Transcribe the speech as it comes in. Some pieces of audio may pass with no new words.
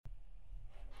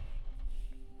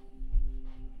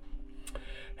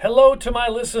Hello to my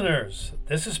listeners.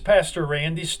 This is Pastor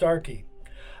Randy Starkey.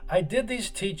 I did these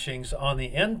teachings on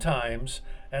the end times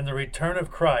and the return of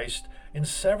Christ in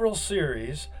several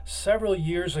series several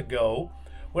years ago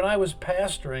when I was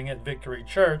pastoring at Victory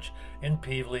Church in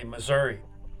Pevely, Missouri.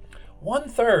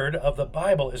 1/3 of the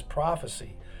Bible is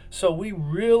prophecy, so we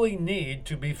really need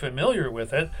to be familiar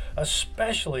with it,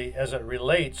 especially as it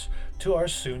relates to our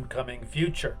soon coming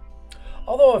future.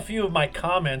 Although a few of my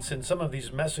comments in some of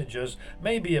these messages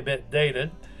may be a bit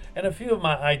dated, and a few of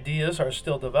my ideas are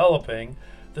still developing,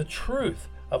 the truth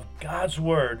of God's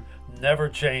Word never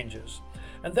changes.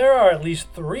 And there are at least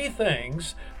 3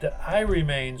 things that I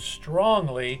remain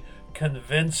strongly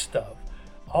convinced of.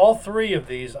 All 3 of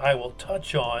these I will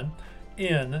touch on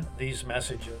in these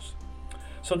messages.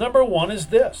 So number 1 is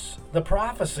this: the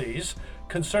prophecies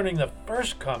concerning the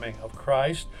first coming of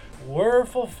Christ were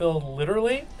fulfilled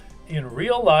literally in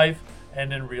real life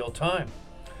and in real time.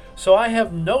 So I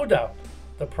have no doubt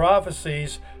the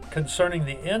prophecies concerning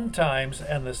the end times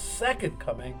and the second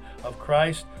coming of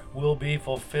Christ will be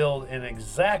fulfilled in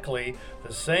exactly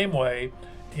the same way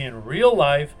in real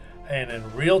life and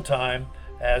in real time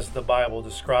as the Bible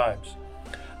describes.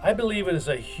 I believe it is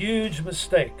a huge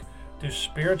mistake to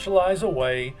spiritualize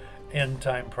away end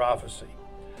time prophecy.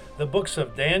 The books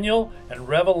of Daniel and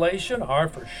Revelation are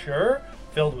for sure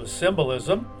filled with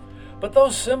symbolism, but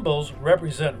those symbols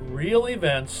represent real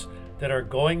events that are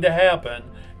going to happen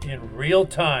in real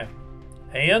time.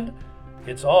 And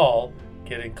it's all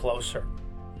getting closer.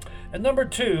 And number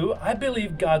 2, I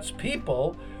believe God's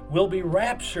people will be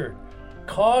raptured,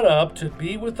 caught up to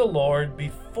be with the Lord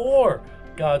before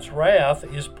God's wrath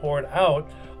is poured out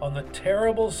on the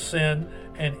terrible sin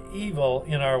and evil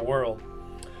in our world.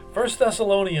 1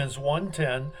 Thessalonians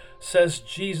 1:10 says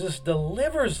Jesus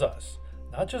delivers us,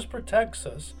 not just protects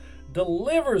us,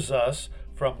 delivers us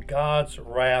from God's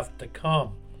wrath to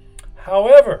come.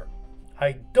 However,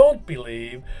 I don't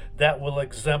believe that will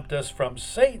exempt us from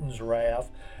Satan's wrath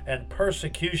and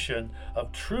persecution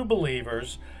of true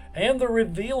believers and the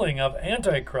revealing of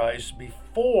Antichrist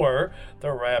before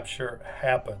the rapture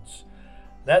happens.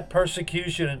 That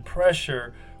persecution and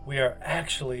pressure we are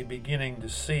actually beginning to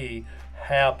see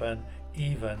happen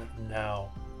even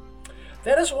now.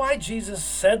 That is why Jesus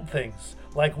said things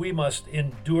like we must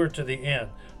endure to the end,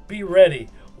 be ready,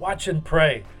 watch and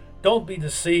pray, don't be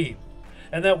deceived,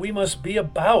 and that we must be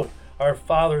about our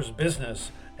Father's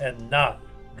business and not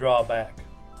draw back.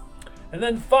 And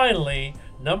then finally,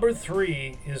 number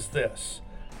 3 is this: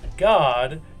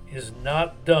 God is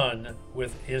not done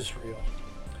with Israel.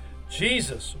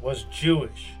 Jesus was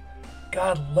Jewish.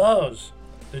 God loves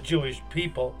the Jewish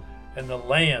people and the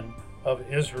land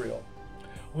of Israel.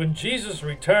 When Jesus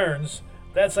returns,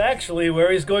 that's actually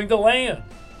where he's going to land,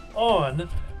 on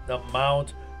the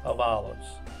Mount of Olives.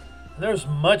 There's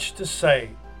much to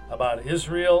say about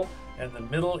Israel and the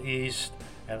Middle East,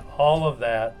 and all of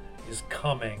that is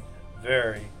coming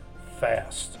very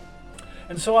fast.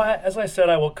 And so, as I said,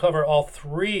 I will cover all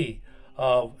 3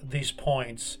 of these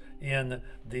points in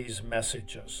these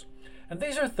messages. And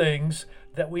these are things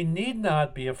that we need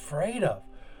not be afraid of.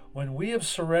 When we have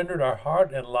surrendered our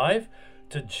heart and life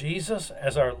to Jesus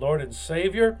as our Lord and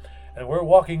Savior, and we're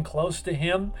walking close to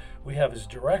Him, we have His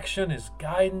direction, His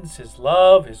guidance, His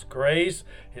love, His grace,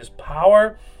 His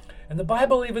power. And the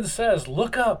Bible even says,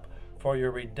 look up, for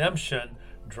your redemption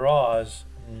draws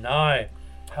nigh.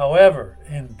 However,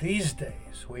 in these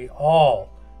days, we all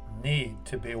need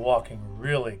to be walking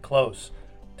really close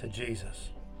to Jesus.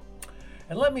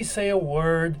 And let me say a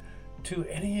word to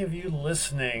any of you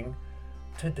listening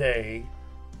today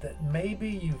that maybe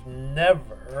you've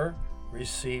never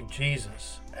received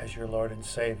Jesus as your Lord and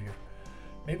Savior.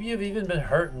 Maybe you've even been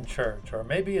hurt in church, or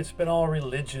maybe it's been all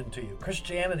religion to you.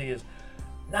 Christianity is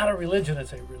not a religion,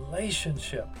 it's a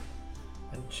relationship.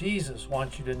 And Jesus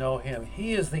wants you to know Him.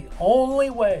 He is the only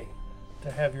way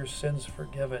to have your sins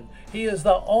forgiven. He is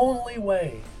the only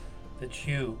way that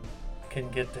you can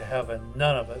get to heaven.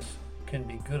 None of us can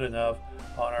be good enough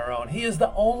on our own. He is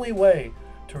the only way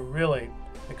to really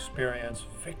experience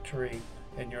victory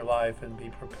in your life and be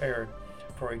prepared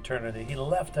for eternity. He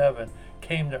left heaven,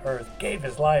 came to earth, gave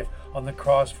His life on the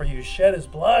cross for you, shed His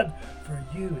blood for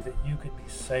you that you could be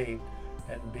saved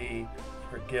and be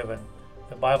forgiven.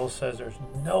 The Bible says there's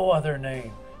no other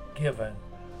name given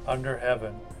under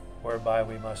heaven whereby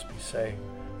we must be saved.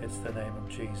 It's the name of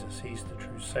Jesus. He's the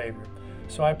true Savior.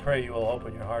 So I pray you will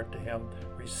open your heart to Him,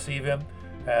 receive Him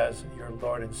as your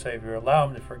Lord and Savior. Allow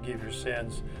Him to forgive your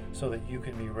sins so that you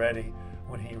can be ready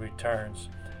when He returns.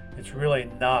 It's really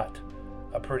not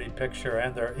a pretty picture,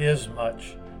 and there is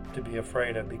much to be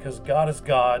afraid of, because God is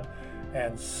God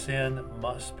and sin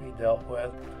must be dealt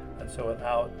with. And so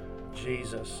without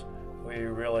Jesus, we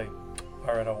really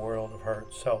are in a world of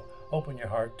hurt. So open your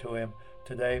heart to him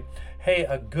today. Hey,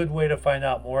 a good way to find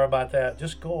out more about that,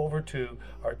 just go over to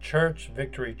our church,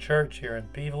 Victory Church here in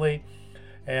Peevely,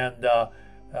 and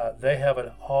they have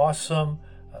an awesome,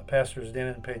 Pastors Dan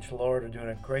and Paige Lord are doing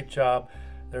a great job.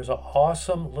 There's an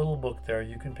awesome little book there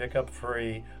you can pick up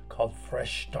free called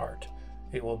Fresh Start.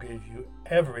 It will give you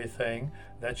everything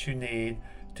that you need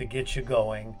to get you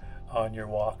going on your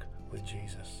walk with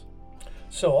Jesus.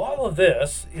 So all of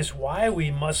this is why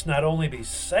we must not only be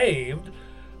saved,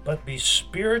 but be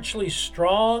spiritually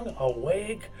strong,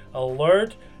 awake,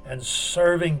 alert, and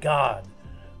serving God.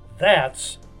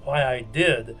 That's why I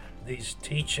did these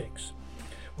teachings.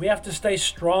 We have to stay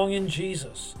strong in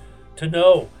Jesus to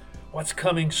know what's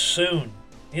coming soon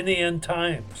in the end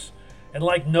times. And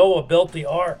like Noah built the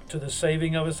ark to the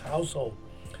saving of his household,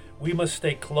 we must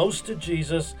stay close to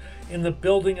Jesus in the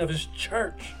building of his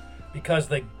church, because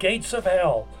the gates of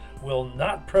hell will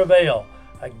not prevail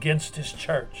against his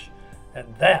church.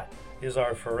 And that is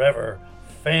our forever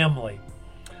family.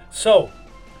 So,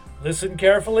 listen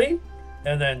carefully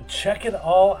and then check it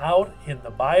all out in the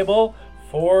Bible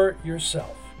for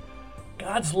yourself.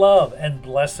 God's love and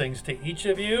blessings to each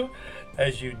of you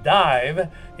as you dive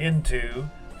into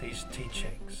these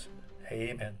teachings.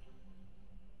 Amen.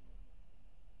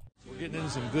 We're getting into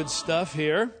some good stuff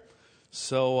here.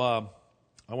 So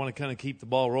I want to kind of keep the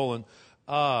ball rolling.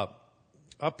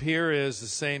 Up here is the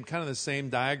same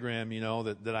diagram,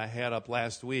 that I had up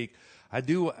last week.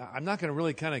 I'm not going to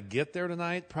really kind of get there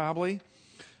tonight, probably,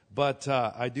 but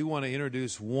I do want to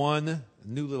introduce one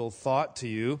new little thought to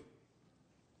you.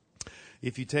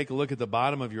 If you take a look at the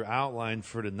bottom of your outline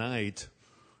for tonight,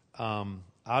 out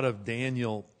of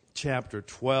Daniel chapter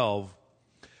 12,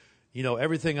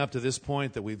 everything up to this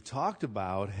point that we've talked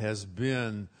about has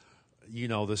been, the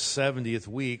 70th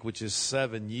week, which is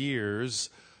 7 years,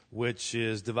 which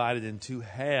is divided in two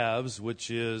halves, which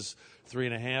is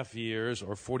 3.5 years,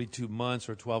 or 42 months,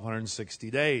 or 1,260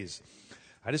 days.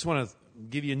 I just want to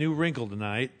give you a new wrinkle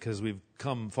tonight, because we've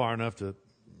come far enough to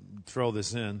throw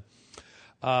this in.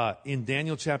 In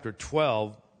Daniel chapter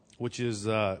 12, which is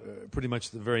pretty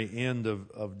much the very end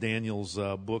of Daniel's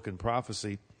book and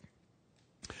prophecy,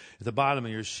 at the bottom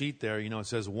of your sheet there, it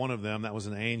says, one of them, that was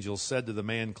an angel, said to the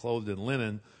man clothed in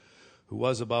linen, who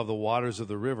was above the waters of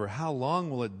the river, how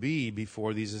long will it be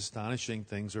before these astonishing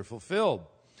things are fulfilled?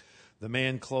 The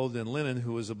man clothed in linen,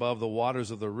 who was above the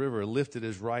waters of the river, lifted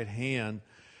his right hand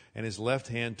and his left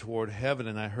hand toward heaven,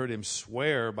 and I heard him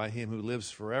swear by him who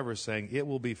lives forever, saying, it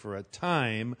will be for a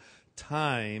time,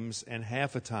 times, and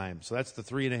half a time. So that's the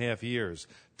 3.5 years.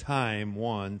 Time,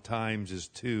 1, times is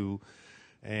 2,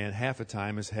 and half a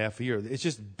time is half a year. It's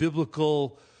just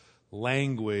biblical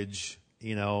language,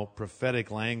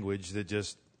 prophetic language that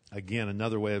just, again,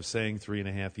 another way of saying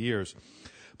 3.5 years.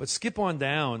 But skip on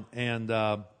down and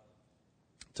to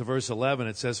verse 11.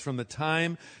 It says, from the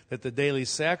time that the daily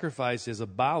sacrifice is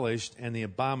abolished and the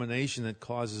abomination that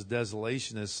causes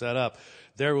desolation is set up,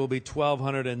 there will be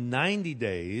 1,290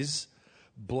 days.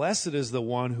 Blessed is the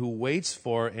one who waits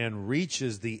for and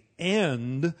reaches the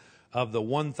end of the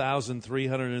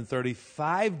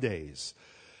 1,335 days.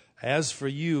 As for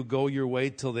you, go your way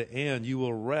till the end. You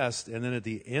will rest, and then at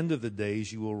the end of the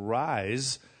days you will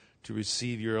rise to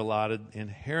receive your allotted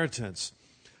inheritance.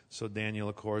 So Daniel,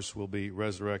 of course, will be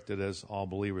resurrected as all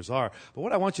believers are. But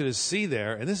what I want you to see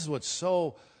there, and this is what's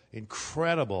so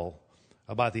incredible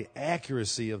about the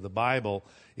accuracy of the Bible,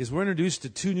 is we're introduced to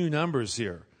two new numbers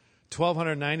here,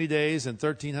 1,290 days and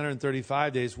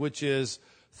 1,335 days, which is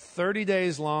 30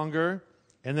 days longer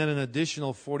and then an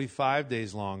additional 45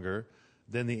 days longer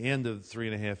than the end of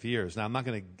 3.5 years. Now, I'm not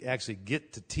going to actually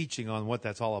get to teaching on what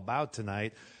that's all about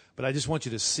tonight, but I just want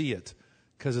you to see it,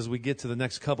 because as we get to the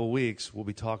next couple weeks, we'll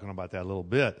be talking about that a little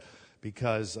bit,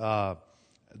 because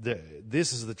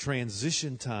this is the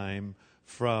transition time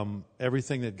from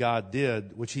everything that God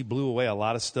did, which he blew away a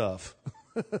lot of stuff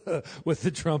with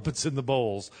the trumpets and the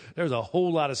bowls. There's a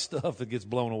whole lot of stuff that gets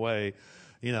blown away,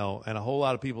 and a whole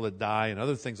lot of people that die and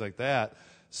other things like that.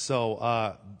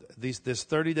 So this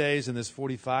 30 days and this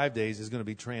 45 days is going to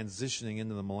be transitioning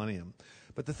into the millennium.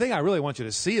 But the thing I really want you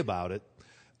to see about it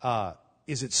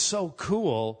is it's so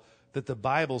cool that the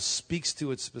Bible speaks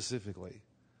to it specifically.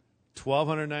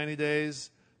 1,290 days,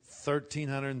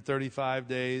 1,335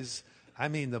 days. I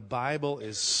mean, the Bible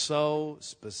is so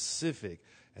specific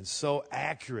and so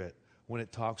accurate when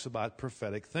it talks about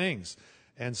prophetic things.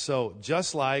 And so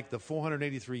just like the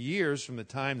 483 years from the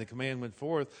time the command went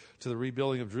forth to the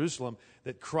rebuilding of Jerusalem,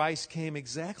 that Christ came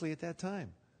exactly at that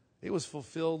time. It was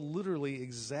fulfilled literally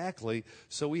exactly.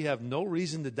 So we have no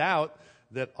reason to doubt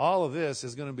that all of this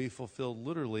is going to be fulfilled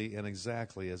literally and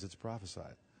exactly as it's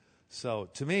prophesied. So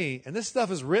to me, and this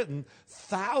stuff is written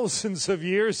thousands of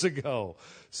years ago.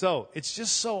 So it's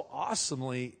just so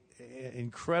awesomely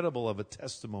incredible of a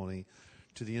testimony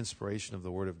to the inspiration of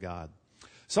the Word of God.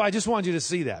 So I just wanted you to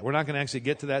see that. We're not going to actually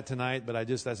get to that tonight, but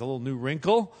that's a little new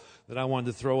wrinkle that I wanted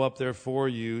to throw up there for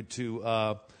you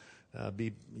to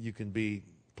you can be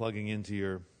plugging into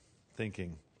your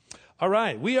thinking. All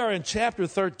right, we are in chapter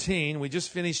 13. We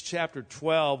just finished chapter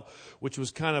 12, which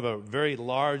was kind of a very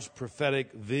large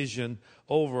prophetic vision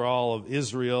overall of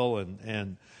Israel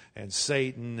and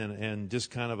Satan and just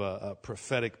kind of a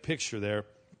prophetic picture there.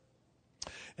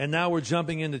 And now we're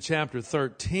jumping into chapter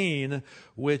 13,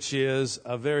 which is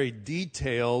a very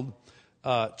detailed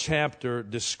chapter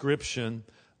description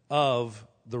of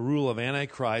the rule of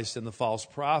Antichrist and the false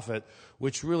prophet,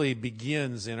 which really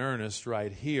begins in earnest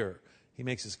right here. He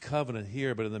makes his covenant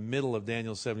here, but in the middle of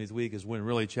Daniel's 70th week is when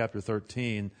really chapter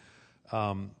 13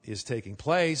 is taking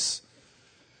place.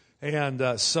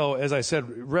 And so, as I said,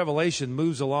 Revelation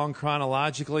moves along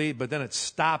chronologically, but then it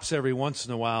stops every once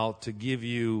in a while to give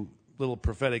you little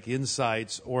prophetic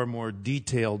insights or more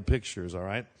detailed pictures, all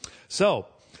right? So,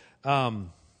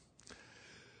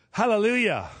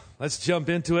 hallelujah. Let's jump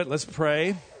into it. Let's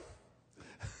pray.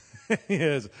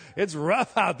 It's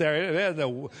rough out there.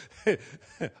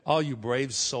 All you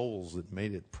brave souls that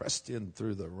made it, pressed in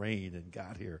through the rain and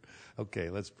got here. Okay,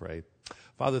 let's pray.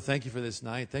 Father, thank you for this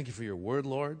night. Thank you for your word,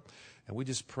 Lord. And we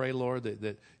just pray, Lord,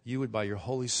 that you would, by your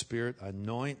Holy Spirit,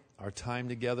 anoint our time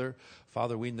together.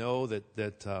 Father, we know that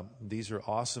these are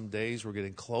awesome days. We're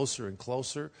getting closer and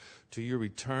closer to your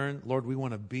return. Lord, we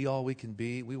want to be all we can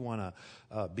be. We want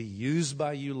to be used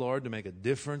by you, Lord, to make a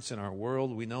difference in our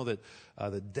world. We know that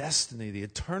the destiny, the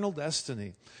eternal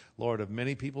destiny, Lord, of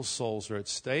many people's souls are at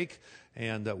stake.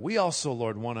 And we also,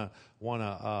 Lord, want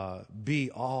to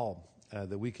be all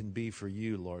that we can be for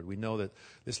you, Lord. We know that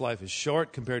this life is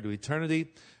short compared to eternity,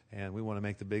 and we want to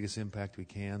make the biggest impact we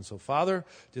can. So, Father,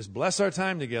 just bless our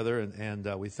time together,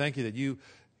 and we thank you that you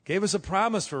gave us a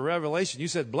promise for Revelation. You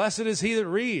said, blessed is he that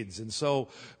reads. And so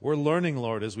we're learning,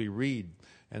 Lord, as we read,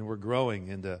 and we're growing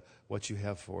into what you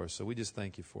have for us. So we just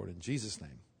thank you for it in Jesus'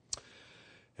 name.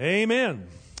 Amen.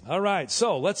 All right,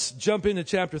 so let's jump into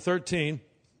chapter 13.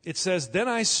 It says, then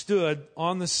I stood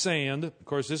on the sand. Of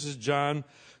course, this is John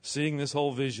seeing this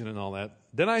whole vision and all that.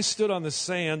 Then I stood on the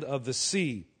sand of the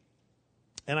sea,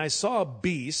 and I saw a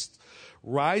beast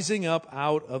rising up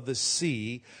out of the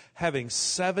sea, having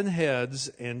 7 heads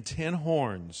and 10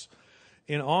 horns,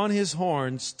 and on his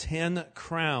horns 10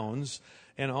 crowns,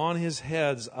 and on his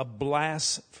heads a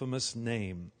blasphemous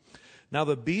name. Now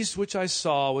the beast which I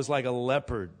saw was like a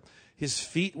leopard. His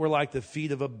feet were like the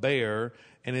feet of a bear,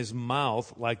 and his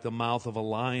mouth like the mouth of a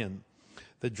lion.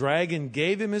 The dragon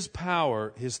gave him his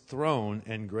power, his throne,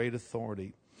 and great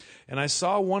authority. And I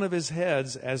saw one of his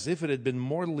heads as if it had been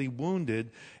mortally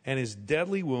wounded, and his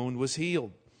deadly wound was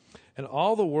healed. And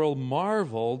all the world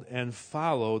marveled and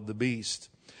followed the beast.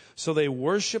 So they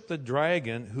worshiped the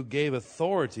dragon who gave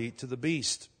authority to the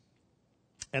beast.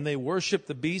 And they worshiped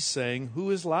the beast, saying, who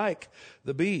is like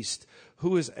the beast?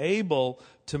 Who is able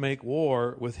to make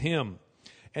war with him?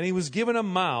 And he was given a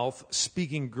mouth,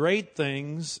 speaking great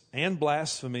things and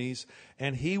blasphemies,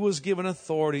 and he was given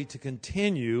authority to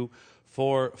continue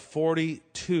for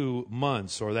 42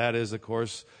 months, or that is, of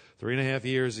course, 3.5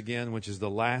 years again, which is the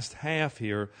last half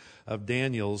here of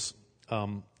Daniel's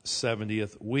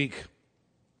 70th week.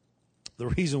 The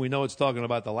reason we know it's talking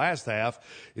about the last half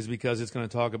is because it's going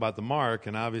to talk about the mark,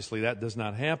 and obviously that does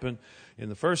not happen in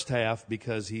the first half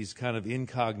because he's kind of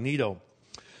incognito.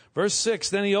 Verse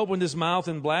 6, then he opened his mouth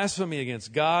in blasphemy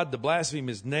against God, to blaspheme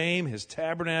his name, his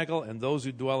tabernacle, and those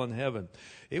who dwell in heaven.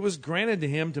 It was granted to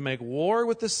him to make war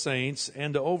with the saints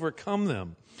and to overcome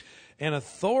them. And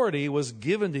authority was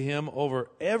given to him over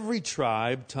every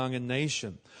tribe, tongue, and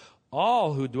nation.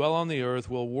 All who dwell on the earth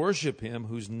will worship him,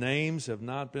 whose names have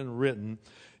not been written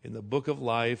in the book of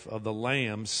life of the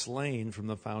Lamb slain from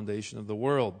the foundation of the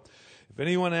world. If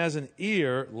anyone has an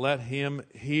ear, let him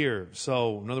hear.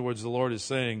 So, in other words, the Lord is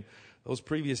saying those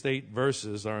previous 8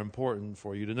 verses are important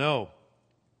for you to know.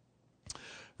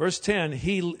 Verse 10,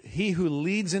 he who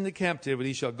leads into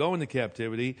captivity shall go into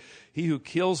captivity. He who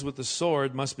kills with the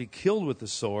sword must be killed with the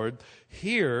sword.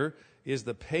 Here is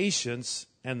the patience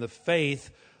and the faith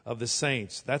of the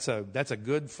saints. That's a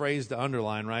good phrase to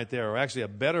underline right there, or actually a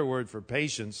better word for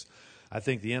patience. I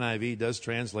think the NIV does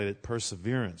translate it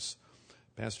perseverance.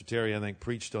 Pastor Terry, I think,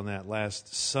 preached on that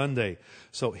last Sunday.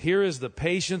 So here is the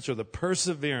patience or the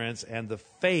perseverance and the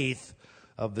faith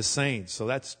of the saints. So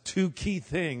that's two key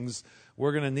things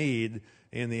we're going to need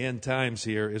in the end times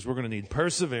here is we're going to need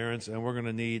perseverance and we're going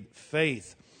to need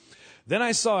faith. Then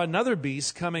I saw another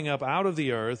beast coming up out of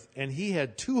the earth, and he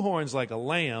had two horns like a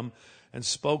lamb and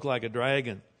spoke like a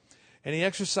dragon. And he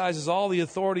exercises all the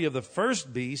authority of the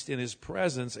first beast in his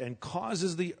presence and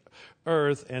causes the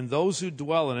earth and those who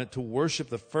dwell in it to worship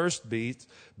the first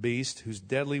beast whose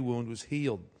deadly wound was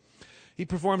healed. He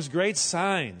performs great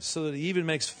signs so that he even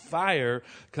makes fire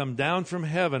come down from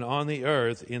heaven on the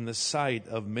earth in the sight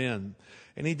of men.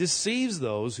 And he deceives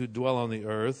those who dwell on the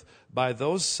earth by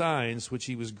those signs which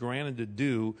he was granted to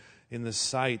do in the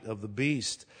sight of the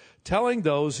beast, telling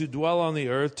those who dwell on the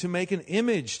earth to make an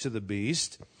image to the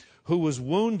beast who was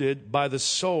wounded by the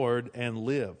sword and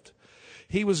lived.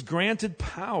 He was granted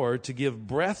power to give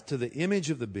breath to the image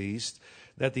of the beast,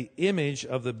 that the image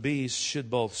of the beast should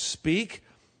both speak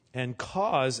and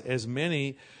cause as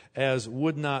many as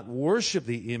would not worship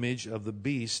the image of the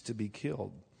beast to be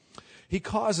killed. He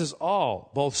causes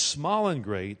all, both small and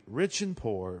great, rich and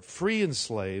poor, free and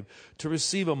slave, to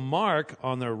receive a mark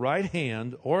on their right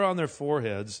hand or on their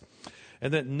foreheads,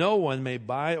 and that no one may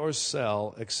buy or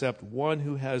sell except one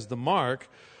who has the mark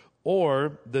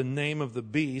or the name of the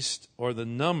beast or the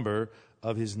number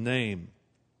of his name.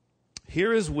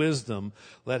 Here is wisdom.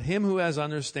 Let him who has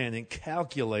understanding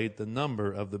calculate the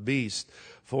number of the beast,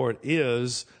 for it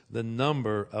is the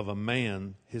number of a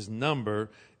man. His number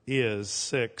is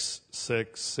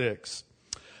 666.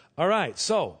 All right,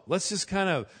 so let's just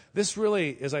this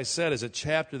really, as I said, is a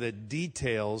chapter that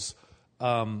details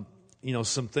some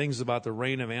things about the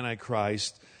reign of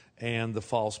Antichrist and the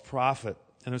false prophet.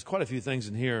 And there's quite a few things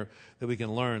in here that we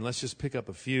can learn. Let's just pick up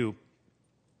a few.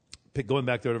 Going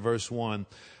back there to verse 1.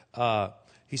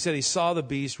 He said he saw the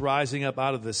beast rising up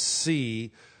out of the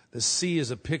sea. The sea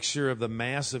is a picture of the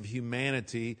mass of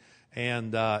humanity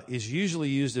and is usually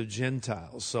used of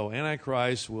Gentiles. So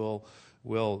Antichrist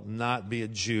will not be a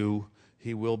Jew.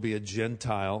 He will be a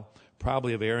Gentile,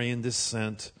 probably of Aryan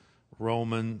descent,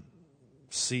 Roman,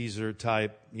 Caesar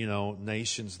type,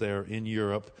 nations there in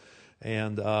Europe.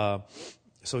 And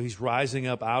so he's rising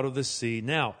up out of the sea.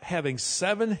 Now, having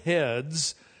 7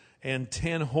 heads and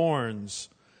 10 horns,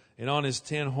 and on his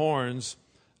 10 horns,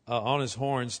 on his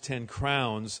horns 10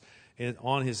 crowns, and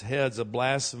on his heads a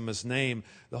blasphemous name.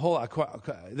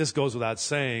 This goes without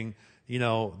saying,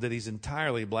 that he's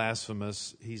entirely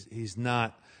blasphemous. He's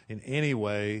not in any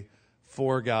way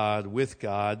for God, with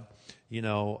God.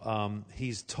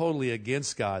 He's totally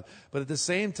against God. But at the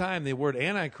same time, the word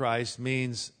Antichrist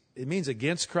means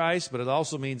against Christ, but it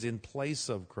also means in place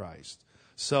of Christ.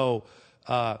 So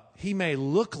he may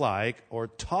look like or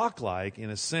talk like, in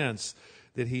a sense,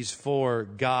 that he's for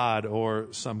God or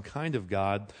some kind of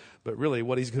God, but really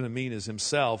what he's going to mean is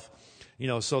himself.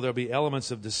 So there'll be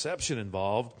elements of deception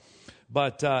involved.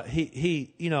 But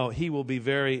he will be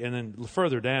very, and then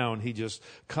further down, he just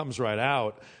comes right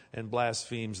out and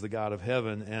blasphemes the God of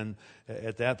heaven. And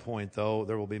at that point, though,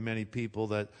 there will be many people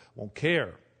that won't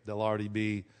care. They'll already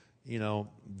be,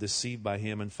 deceived by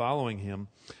him and following him.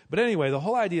 But anyway, the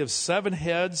whole idea of 7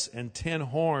 heads and 10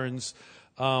 horns,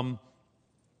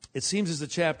 it seems as the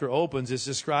chapter opens, is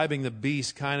describing the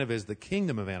beast kind of as the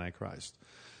kingdom of Antichrist.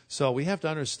 So we have to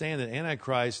understand that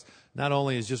Antichrist not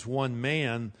only is just one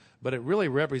man, but it really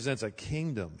represents a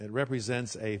kingdom. It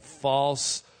represents a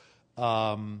false,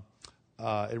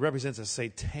 it represents a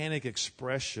satanic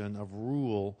expression of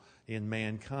rule in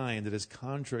mankind that is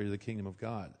contrary to the kingdom of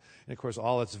God. And of course,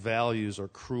 all its values are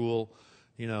cruel,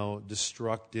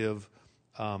 destructive,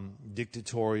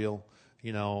 dictatorial,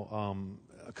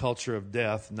 a culture of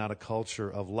death, not a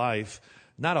culture of life.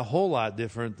 Not a whole lot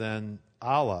different than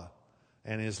Allah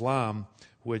and Islam,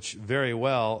 which very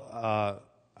well,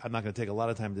 I'm not going to take a lot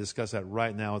of time to discuss that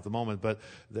right now at the moment, but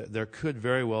there could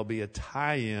very well be a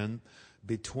tie-in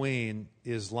between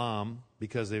Islam,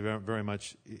 because they very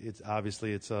much,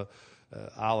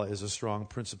 Allah is a strong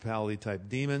principality type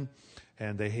demon,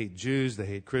 and they hate Jews, they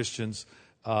hate Christians.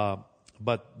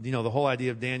 But, the whole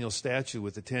idea of Daniel's statue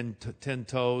with the 10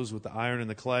 toes, with the iron and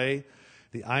the clay,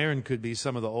 the iron could be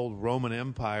some of the old Roman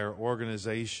Empire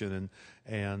organization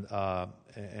and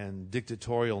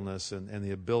dictatorialness and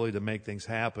the ability to make things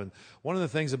happen. One of the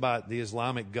things about the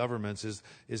Islamic governments is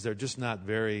they're just not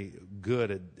very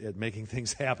good at making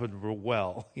things happen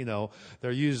well.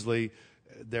 They're usually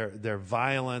they're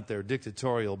violent, they're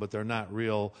dictatorial, but they're not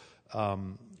real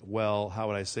how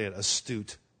would I say it,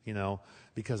 astute,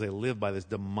 because they live by this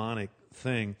demonic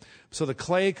thing. So the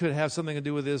clay could have something to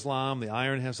do with Islam, the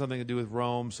iron has something to do with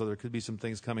Rome, so there could be some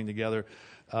things coming together.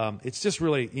 It's just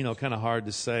really, kind of hard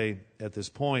to say at this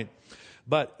point.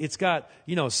 But it's got,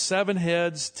 7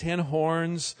 heads, 10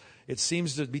 horns. It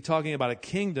seems to be talking about a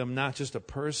kingdom, not just a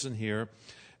person here.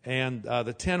 And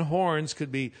the 10 horns could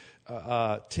be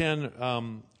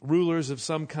 10 rulers of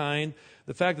some kind.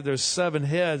 The fact that there's 7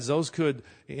 heads, those could,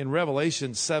 in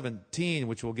Revelation 17,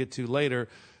 which we'll get to later,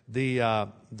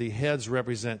 the heads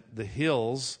represent the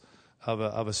hills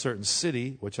of a certain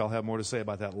city, which I'll have more to say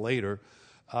about that later.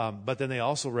 But then they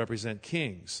also represent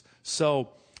kings. So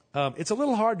it's a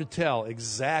little hard to tell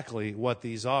exactly what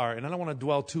these are, and I don't want to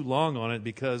dwell too long on it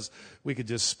because we could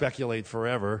just speculate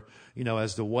forever,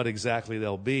 as to what exactly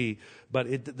they'll be. But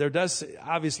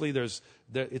obviously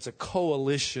it's a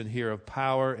coalition here of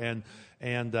power,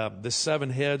 and the 7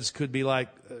 heads could be like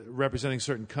representing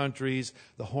certain countries,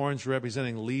 the horns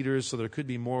representing leaders, so there could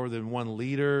be more than one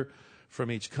leader from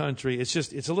each country. It's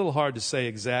a little hard to say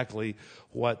exactly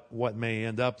what may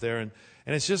end up there, and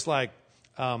it's just like.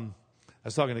 I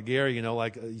was talking to Gary,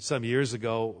 like some years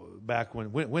ago, back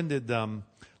when did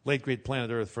Late Great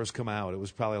Planet Earth first come out? It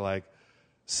was probably like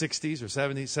 60s or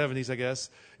 70s, I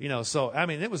guess. So I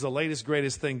mean, it was the latest,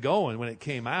 greatest thing going when it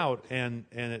came out,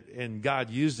 and God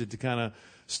used it to kind of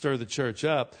stir the church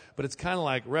up. But it's kind of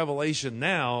like Revelation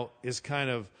now is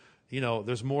kind of,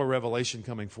 there's more revelation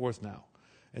coming forth now.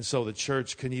 And so the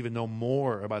church can even know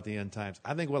more about the end times.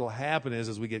 I think what will happen is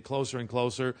as we get closer and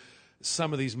closer,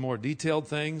 some of these more detailed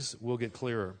things will get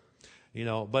clearer,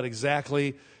 but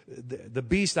exactly the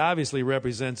beast obviously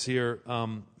represents here,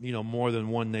 more than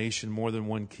one nation, more than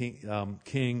one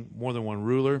king, more than one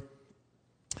ruler.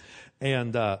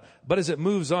 And, but as it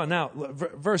moves on now,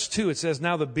 verse 2, it says,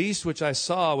 "Now the beast which I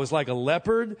saw was like a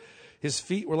leopard. His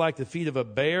feet were like the feet of a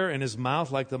bear, and his mouth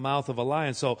like the mouth of a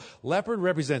lion." So leopard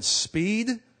represents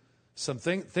speed.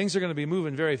 Things are going to be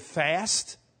moving very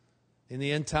fast. In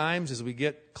the end times, as we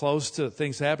get close to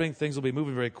things happening, things will be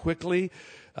moving very quickly.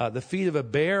 The feet of a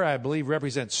bear, I believe,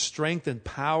 represents strength and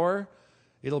power.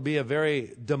 It'll be a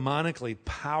very demonically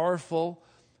powerful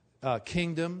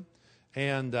kingdom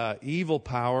and evil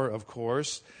power, of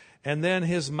course. And then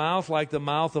his mouth like the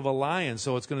mouth of a lion.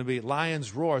 So it's going to be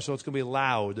lion's roar, so it's going to be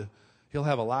loud. He'll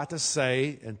have a lot to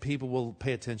say, and people will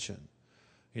pay attention.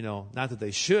 Not that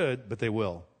they should, but they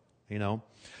will,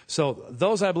 So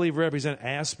those, I believe, represent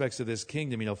aspects of this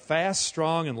kingdom, fast,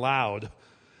 strong, and loud.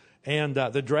 And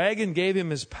the dragon gave him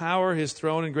his power, his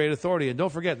throne, and great authority. And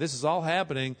don't forget, this is all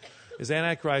happening as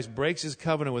Antichrist breaks his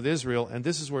covenant with Israel. And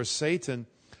this is where Satan,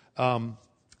 right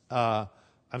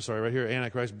here,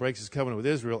 Antichrist breaks his covenant with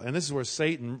Israel. And this is where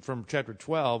Satan, from chapter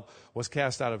 12, was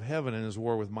cast out of heaven in his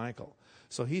war with Michael.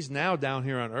 So he's now down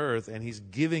here on earth, and he's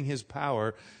giving his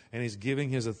power, and he's giving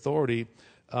his authority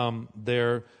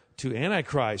there to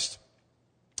Antichrist.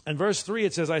 In verse 3,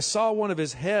 it says, "I saw one of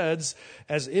his heads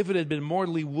as if it had been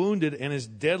mortally wounded, and his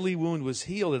deadly wound was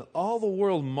healed, and all the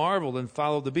world marveled and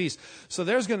followed the beast." So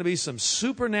there's going to be some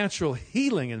supernatural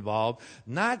healing involved,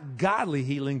 not godly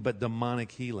healing, but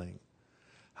demonic healing.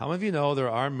 How many of you know there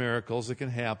are miracles that can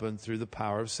happen through the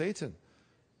power of Satan?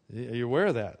 Are you aware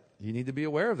of that? You need to be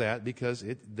aware of that because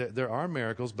there are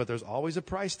miracles, but there's always a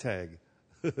price tag.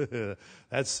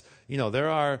 That's, there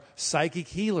are psychic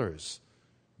healers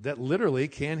that literally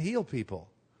can heal people.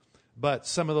 But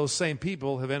some of those same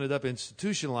people have ended up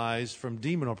institutionalized from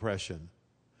demon oppression.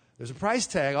 There's a price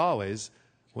tag always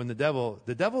when the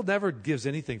devil never gives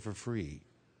anything for free.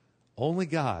 Only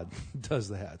God does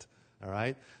that. All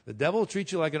right? The devil will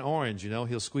treat you like an orange,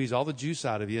 He'll squeeze all the juice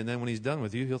out of you, and then when he's done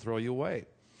with you, he'll throw you away.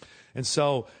 And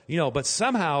so, but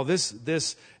somehow this,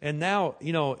 and now,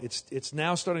 it's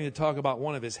now starting to talk about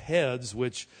one of his heads,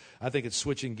 which I think it's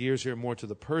switching gears here more to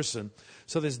the person.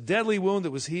 So this deadly wound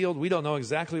that was healed, we don't know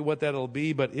exactly what that'll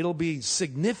be, but it'll be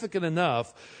significant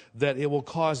enough that it will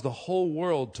cause the whole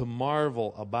world to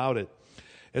marvel about it.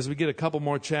 As we get a couple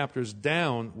more chapters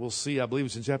down, we'll see, I believe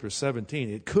it's in chapter 17,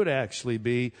 it could actually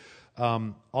be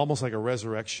almost like a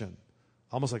resurrection.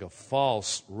 Almost like a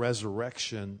false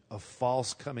resurrection, a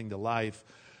false coming to life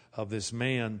of this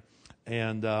man,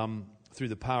 and through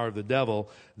the power of the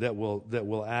devil that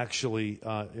will actually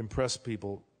impress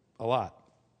people a lot.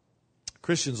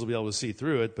 Christians will be able to see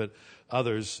through it, but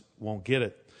others won't get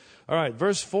it. All right,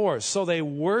 verse 4. "So they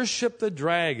worship the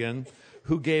dragon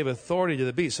who gave authority to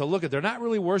the beast." So look, they're not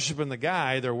really worshiping the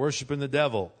guy, they're worshiping the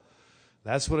devil.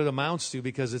 That's what it amounts to,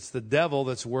 because it's the devil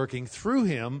that's working through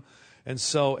him. And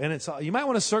so, you might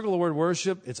want to circle the word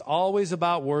worship. It's always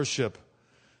about worship.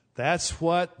 That's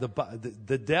what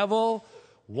the devil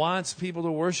wants people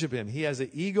to worship him. He has an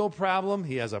ego problem.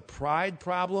 He has a pride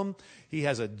problem. He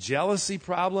has a jealousy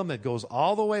problem that goes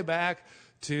all the way back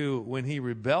to when he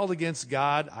rebelled against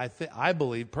God. I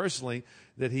believe personally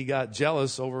that he got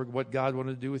jealous over what God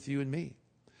wanted to do with you and me.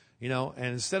 And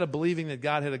instead of believing that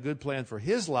God had a good plan for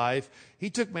his life, he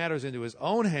took matters into his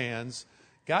own hands,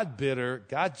 got bitter,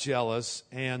 got jealous,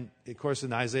 and of course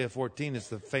in Isaiah 14 it's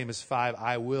the famous 5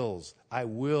 I wills. I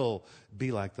will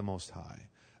be like the Most High.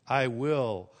 I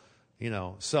will,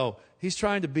 So he's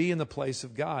trying to be in the place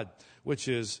of God, which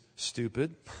is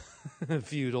stupid,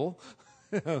 futile,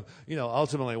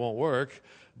 ultimately won't work.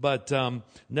 But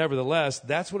nevertheless,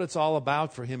 that's what it's all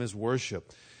about for him, is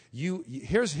worship.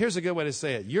 Here's a good way to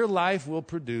say it. Your life will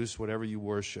produce whatever you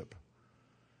worship.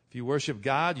 If you worship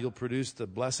God, you'll produce the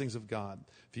blessings of God.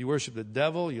 If you worship the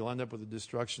devil, you'll end up with the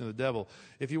destruction of the devil.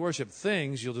 If you worship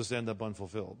things, you'll just end up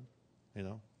unfulfilled.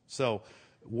 So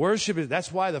worship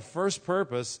that's why the first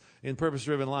purpose in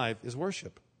purpose-driven life is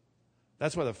worship.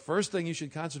 That's why the first thing you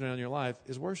should concentrate on in your life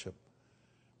is worship.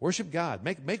 Worship God.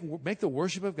 Make the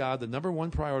worship of God the number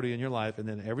one priority in your life, and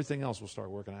then everything else will start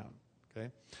working out. Okay?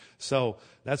 So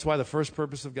that's why the first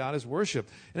purpose of God is worship.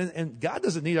 And God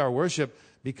doesn't need our worship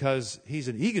because he's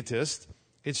an egotist.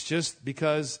 It's just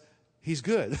because he's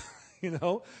good,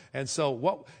 And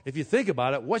so if you think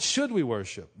about it, what should we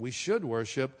worship? We should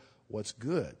worship what's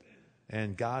good.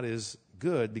 And God is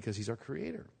good because he's our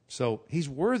creator. So he's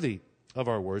worthy of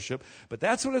our worship. But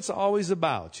that's what it's always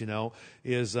about,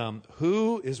 is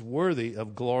who is worthy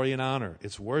of glory and honor.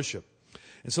 It's worship.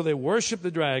 And so they worship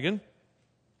the dragon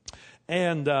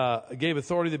and gave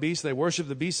authority to the beast. They worship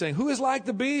the beast, saying, who is like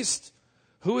the beast?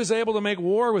 Who is able to make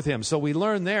war with him? So we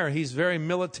learn there he's very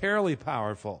militarily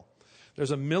powerful.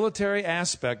 There's a military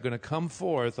aspect going to come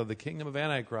forth of the kingdom of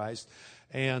Antichrist,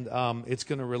 and it's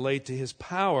going to relate to his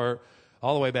power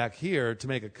all the way back here to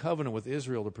make a covenant with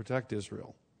Israel to protect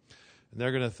Israel. And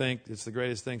they're going to think it's the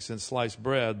greatest thing since sliced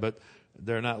bread, but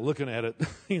they're not looking at it,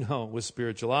 with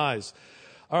spiritual eyes.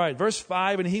 All right, verse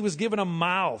 5, and he was given a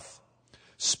mouth,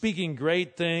 speaking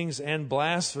great things and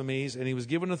blasphemies, and he was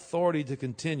given authority to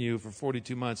continue for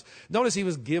 42 months. Notice he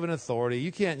was given authority.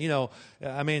 You can't,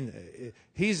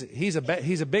 he's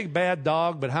a big bad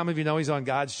dog, but how many of you know he's on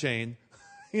God's chain?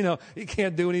 He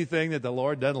can't do anything that the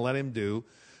Lord doesn't let him do.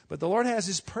 But the Lord has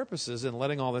his purposes in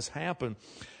letting all this happen.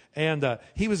 And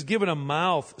he was given a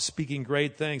mouth speaking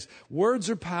great things. Words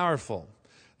are powerful.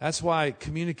 That's why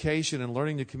communication and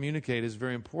learning to communicate is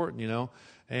very important,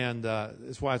 And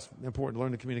that's why it's important to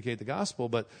learn to communicate the gospel.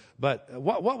 But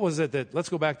what was it that, let's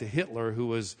go back to Hitler, who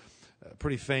was a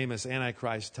pretty famous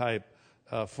Antichrist type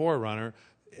forerunner.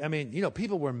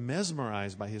 People were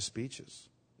mesmerized by his speeches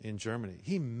in Germany.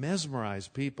 He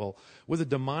mesmerized people with a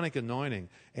demonic anointing.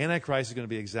 Antichrist is going to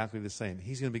be exactly the same.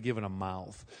 He's going to be given a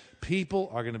mouth. People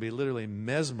are going to be literally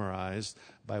mesmerized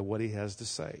by what he has to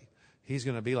say. He's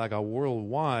going to be like a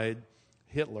worldwide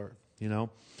Hitler,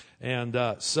 And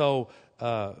so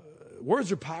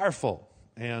words are powerful.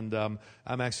 And I'm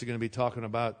actually going to be talking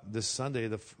about this Sunday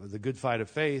the good fight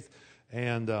of faith.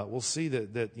 And we'll see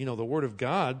that the Word of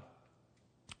God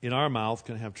in our mouth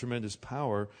can have tremendous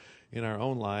power in our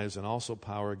own lives and also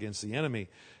power against the enemy.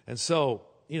 And so,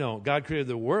 God created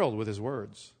the world with his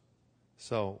words.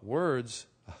 So words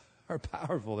are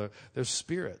powerful. They're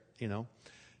spirit,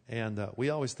 And we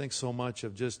always think so much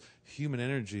of just human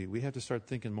energy. We have to start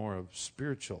thinking more of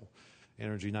spiritual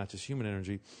energy, not just human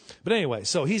energy. But anyway,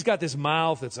 so he's got this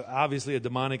mouth. It's obviously a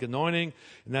demonic anointing,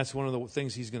 and that's one of the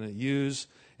things he's going to use.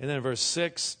 And then in verse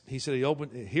 6, he said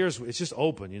it's just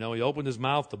open. He opened his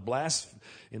mouth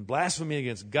in blasphemy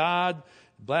against God,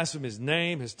 blaspheme his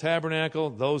name, his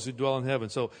tabernacle, those who dwell in heaven.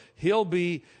 So he'll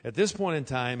be, at this point in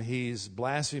time, he's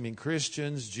blaspheming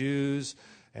Christians, Jews,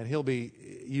 and he'll be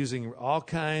using all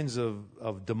kinds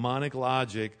of demonic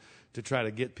logic to try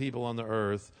to get people on the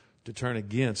earth to turn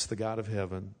against the God of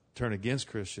heaven, turn against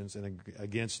Christians and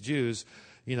against Jews,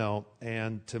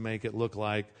 and to make it look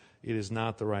like it is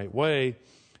not the right way.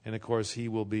 And, of course, he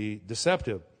will be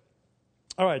deceptive.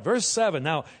 All right, verse 7.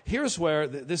 Now, here's where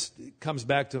this comes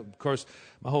back to, of course,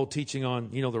 my whole teaching on,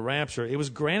 the rapture. It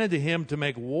was granted to him to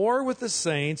make war with the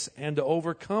saints and to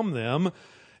overcome them,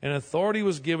 and authority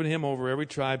was given him over every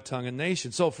tribe, tongue, and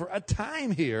nation. So for a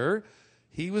time here,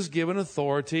 he was given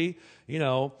authority,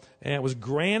 and it was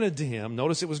granted to him.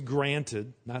 Notice it was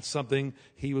granted, not something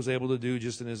he was able to do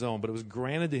just in his own, but it was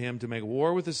granted to him to make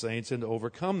war with the saints and to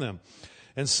overcome them.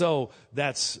 And so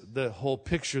that's the whole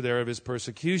picture there of his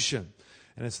persecution.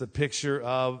 And it's the picture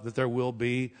of that there will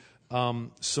be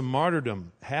some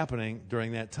martyrdom happening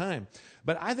during that time.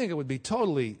 But I think it would be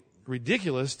totally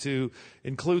ridiculous to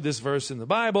include this verse in the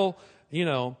Bible,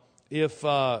 if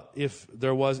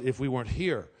we weren't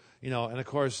here. And of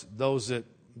course, those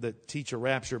that teach a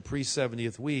rapture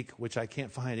pre-70th week, which I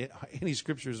can't find any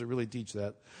scriptures that really teach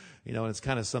that. And it's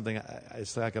kind of something,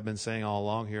 it's like I've been saying all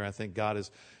along here. I think God is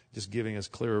just giving us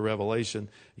clearer revelation,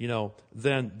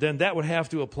 then that would have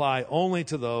to apply only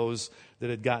to those that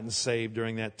had gotten saved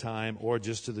during that time or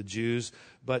just to the Jews.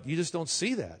 But you just don't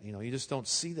see that. You just don't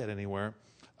see that anywhere.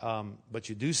 But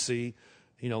you do see,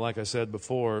 like I said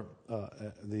before,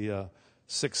 the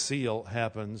sixth seal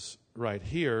happens right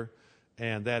here,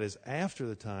 and that is after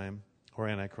the time where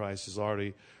Antichrist is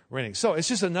already reigning. So it's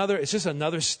just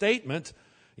another statement.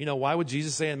 Why would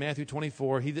Jesus say in Matthew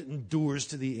 24, he that endures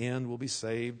to the end will be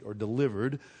saved or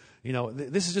delivered?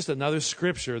 This is just another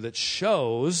scripture that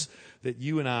shows that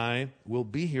you and I will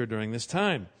be here during this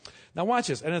time. Now watch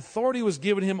this. An authority was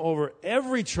given him over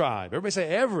every tribe. Everybody say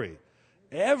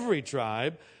every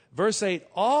tribe. Verse 8,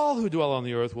 all who dwell on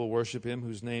the earth will worship him,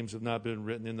 whose names have not been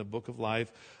written in the book of life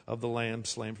of the Lamb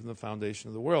slain from the foundation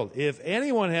of the world. If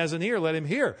anyone has an ear, let him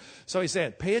hear. So he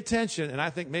said, pay attention, and I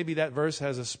think maybe that verse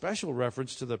has a special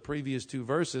reference to the previous two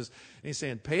verses. And he's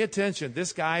saying, pay attention,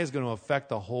 this guy is going to affect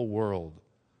the whole world.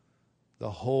 The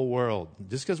whole world.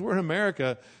 Just because we're in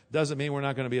America doesn't mean we're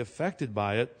not going to be affected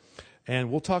by it.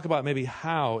 And we'll talk about maybe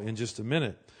how in just a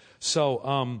minute.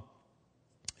 So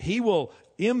he will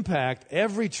impact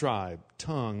every tribe,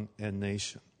 tongue, and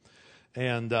nation.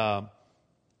 And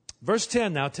verse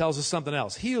 10 now tells us something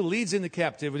else. He who leads into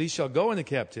captivity shall go into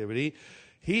captivity.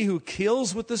 He who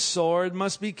kills with the sword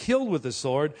must be killed with the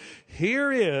sword.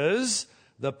 Here is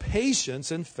the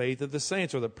patience and faith of the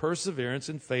saints, or the perseverance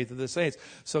and faith of the saints.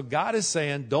 So God is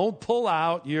saying, don't pull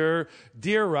out your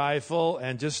deer rifle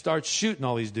and just start shooting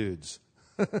all these dudes.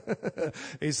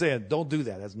 He's saying, don't do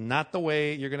that. That's not the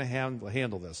way you're going to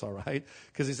handle this, all right?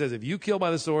 Because he says, if you kill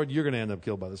by the sword, you're going to end up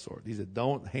killed by the sword. He said,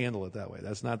 don't handle it that way.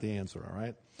 That's not the answer, all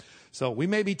right? So we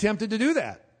may be tempted to do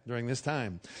that during this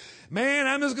time. Man,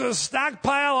 I'm just going to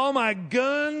stockpile all my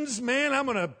guns. Man, I'm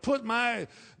going to put my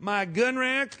gun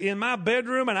rack in my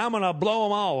bedroom, and I'm going to blow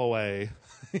them all away,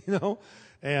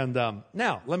 And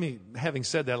now, having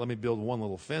said that, let me build one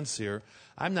little fence here.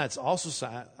 I'm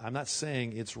not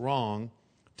saying it's wrong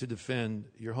to defend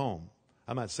your home.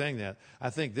 I'm not saying that.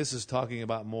 I think this is talking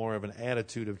about more of an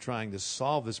attitude of trying to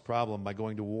solve this problem by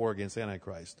going to war against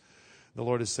Antichrist. The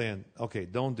Lord is saying, okay,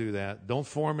 don't do that.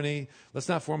 Let's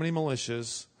not form any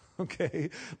militias. Okay.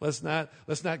 Let's not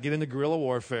get into guerrilla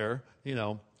warfare.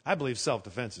 I believe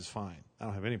self-defense is fine. I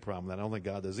don't have any problem with that. I don't think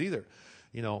God does either.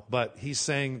 But he's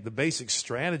saying the basic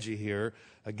strategy here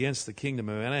against the kingdom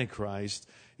of Antichrist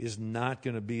is not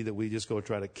going to be that we just go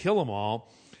try to kill them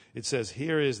all. It says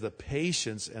here is the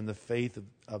patience and the faith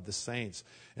of the saints.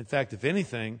 In fact, if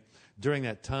anything, during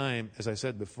that time, as I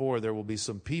said before, there will be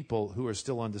some people who are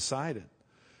still undecided.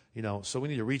 So we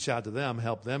need to reach out to them,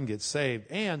 help them get saved,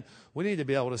 and we need to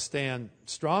be able to stand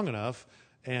strong enough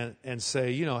and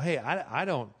say, hey, I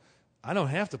don't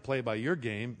have to play by your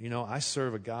game. I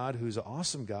serve a God who's an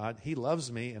awesome God. He loves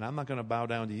me, and I'm not going to bow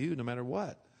down to you no matter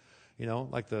what.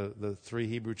 Like the three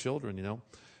Hebrew children,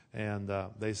 And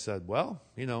they said, well,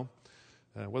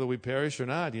 whether we perish or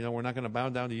not, we're not going to bow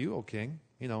down to you, O king.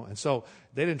 And so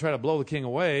they didn't try to blow the king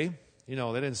away. They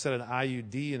didn't set an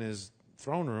IUD in his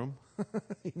throne room,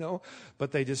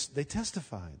 but they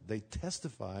testified. They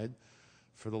testified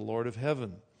for the Lord of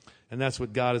heaven. And that's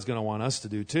what God is going to want us to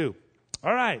do too.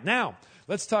 All right, now,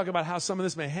 let's talk about how some of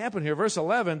this may happen here. Verse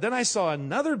 11, then I saw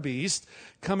another beast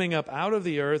coming up out of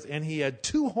the earth, and he had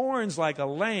two horns like a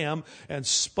lamb and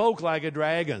spoke like a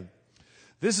dragon.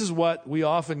 This is what we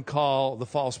often call the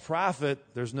false prophet.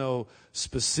 There's no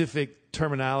specific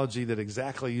terminology that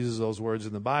exactly uses those words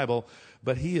in the Bible,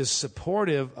 but he is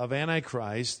supportive of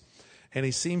Antichrist, and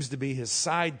he seems to be his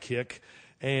sidekick.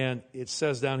 And it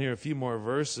says down here a few more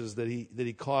verses that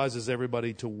he causes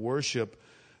everybody to worship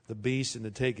the beast and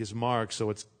to take his mark. So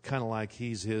it's kind of like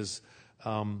he's his,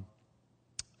 one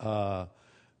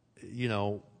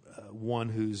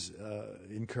who's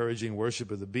encouraging worship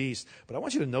of the beast. But I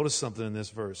want you to notice something in this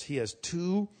verse. He has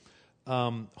two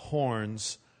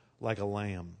horns like a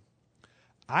lamb.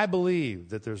 I believe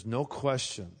that there's no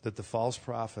question that the false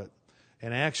prophet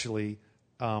and actually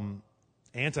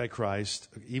Antichrist,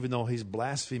 even though he's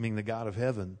blaspheming the God of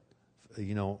heaven,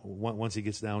 once he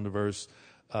gets down to verse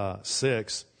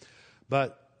 6,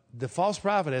 but the false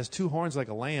prophet has two horns like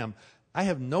a lamb. I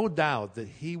have no doubt that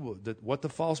that what the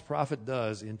false prophet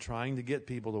does in trying to get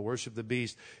people to worship the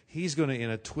beast, he's going to, in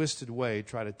a twisted way,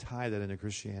 try to tie that into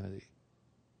Christianity.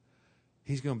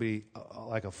 He's going to be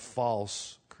like a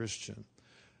false Christian,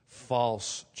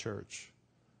 false church.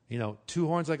 Two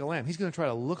horns like a lamb. He's going to try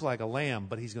to look like a lamb,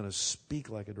 but he's going to speak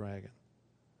like a dragon.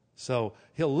 So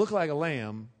he'll look like a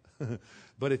lamb,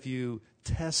 but if you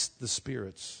test the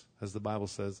spirits, as the Bible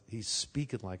says, he's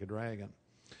speaking like a dragon.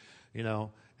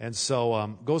 And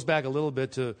so goes back a little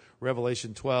bit to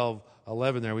Revelation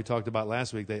 12:11 there we talked about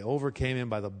last week. They overcame him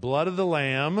by the blood of the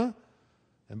Lamb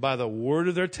and by the word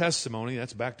of their testimony.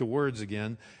 That's back to words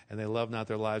again. And they loved not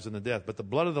their lives unto death. But the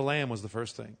blood of the Lamb was the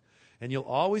first thing. And you'll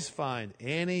always find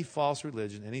any false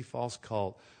religion, any false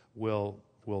cult will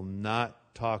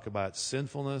not talk about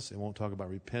sinfulness. They won't talk about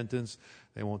repentance.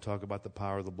 They won't talk about the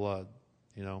power of the blood,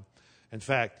 you know. In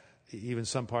fact, even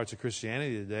some parts of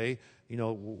Christianity today, you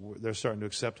know, they're starting to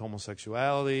accept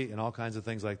homosexuality and all kinds of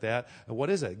things like that. And what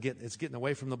is it? It's getting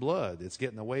away from the blood. It's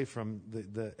getting away from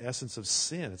the essence of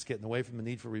sin. It's getting away from the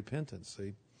need for repentance,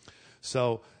 see.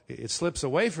 So it slips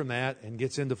away from that and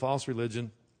gets into false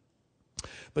religion.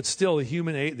 But still,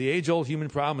 the age-old human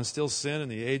problem is still sin,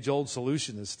 and the age-old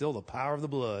solution is still the power of the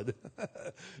blood.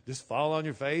 Just fall on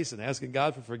your face and asking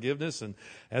God for forgiveness and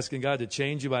asking God to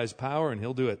change you by His power, and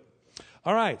He'll do it.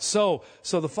 All right, so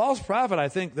the false prophet, I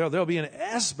think there'll be an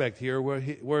aspect here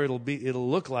where it'll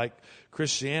look like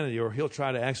Christianity, or he'll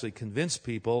try to actually convince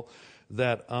people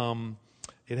that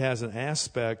it has an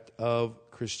aspect of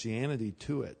Christianity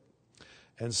to it.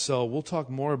 And so we'll talk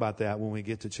more about that when we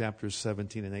get to chapters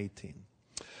 17 and 18.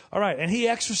 All right, and he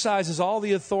exercises all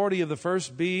the authority of the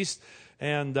first beast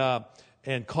and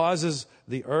causes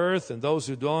the earth and those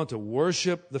who dwell on it to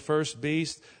worship the first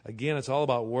beast. Again, it's all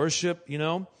about worship, you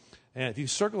know. And if you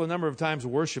circle the number of times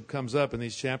worship comes up in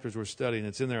these chapters we're studying,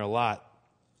 it's in there a lot.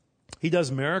 He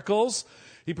does miracles.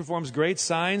 He performs great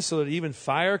signs so that even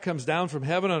fire comes down from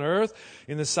heaven on earth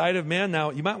in the sight of men.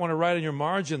 Now, you might want to write in your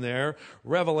margin there,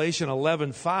 Revelation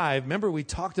 11:5. Remember, we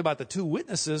talked about the two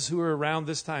witnesses who were around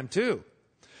this time too.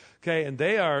 Okay, and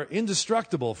they are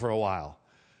indestructible for a while.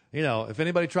 You know, if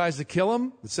anybody tries to kill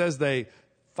them, it says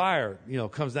fire, you know,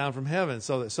 comes down from heaven.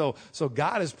 So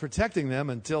God is protecting them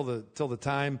until the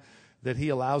time that He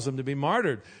allows them to be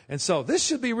martyred. And so this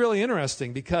should be really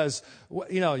interesting because,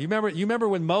 you know, you remember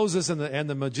when Moses and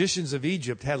the magicians of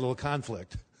Egypt had a little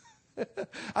conflict.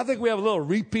 I think we have a little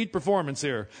repeat performance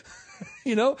here.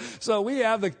 You know, so we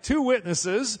have the two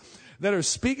witnesses that are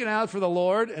speaking out for the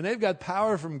Lord, and they've got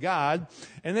power from God.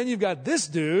 And then you've got this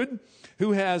dude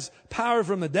who has power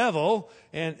from the devil,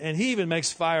 and he even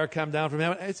makes fire come down from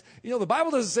heaven. It's, you know, the Bible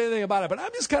doesn't say anything about it, but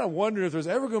I'm just kind of wondering if there's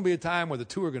ever going to be a time where the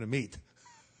two are going to meet.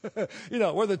 You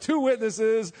know, where the two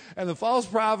witnesses and the false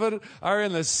prophet are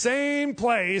in the same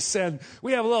place, and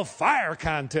we have a little fire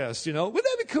contest, you know. Wouldn't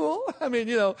that be cool?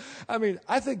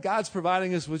 I think God's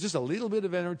providing us with just a little bit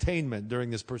of entertainment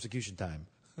during this persecution time.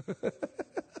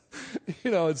 You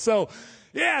know, and so,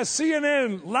 yeah,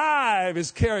 CNN Live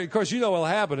is carrying. Of course, you know what'll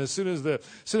happen as soon as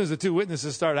the two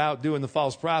witnesses start out doing the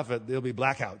false prophet. There'll be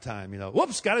blackout time. You know,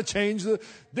 whoops, got to change the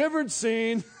different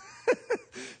scene.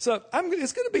 So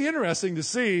it's going to be interesting to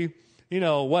see, you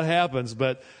know, what happens.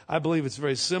 But I believe it's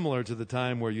very similar to the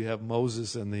time where you have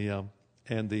Moses and the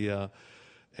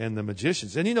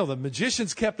magicians. And you know, the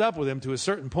magicians kept up with him to a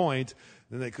certain point,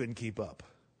 then they couldn't keep up,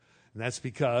 and that's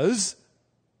because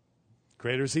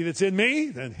greater is He that's in me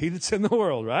than he that's in the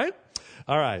world, right?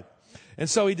 All right. And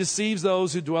so he deceives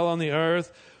those who dwell on the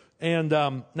earth. And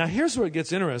now here's where it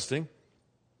gets interesting.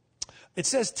 It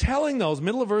says, telling those,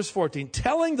 middle of verse 14,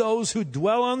 telling those who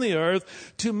dwell on the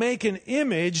earth to make an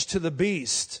image to the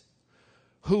beast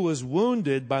who was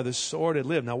wounded by the sword and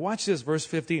lived. Now watch this, verse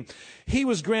 15. He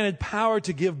was granted power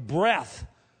to give breath.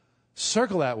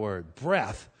 Circle that word,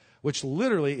 breath, which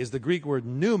literally is the Greek word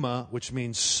pneuma, which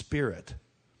means spirit.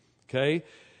 Okay?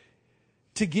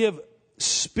 To give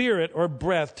spirit or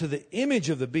breath to the image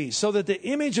of the beast, so that the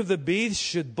image of the beast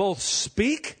should both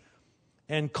speak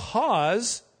and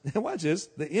cause, watch this,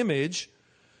 the image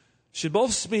should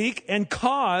both speak and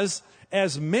cause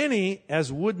as many as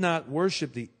would not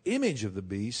worship the image of the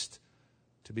beast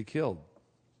to be killed.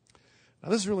 Now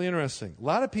this is really interesting. A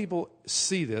lot of people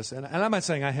see this, and I'm not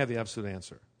saying I have the absolute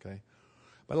answer, okay?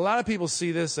 But a lot of people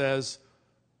see this as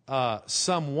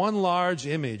some one large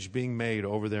image being made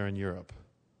over there in Europe.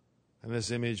 And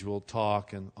this image will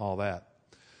talk and all that.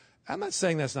 I'm not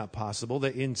saying that's not possible.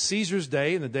 In Caesar's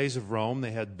day, in the days of Rome,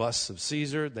 they had busts of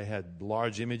Caesar. They had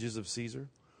large images of Caesar.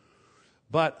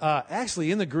 But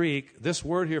actually, in the Greek, this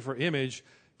word here for image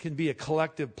can be a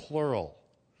collective plural,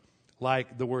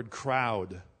 like the word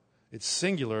crowd. It's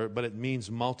singular, but it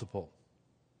means multiple.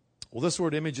 Well, this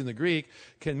word image in the Greek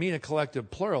can mean a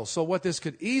collective plural. So what this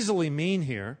could easily mean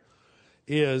here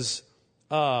is,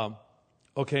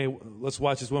 okay, let's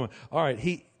watch this woman. All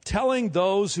right, telling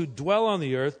those who dwell on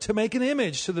the earth to make an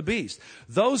image to the beast.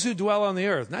 Those who dwell on the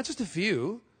earth, not just a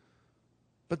few,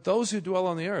 but those who dwell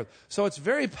on the earth. So it's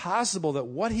very possible that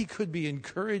what he could be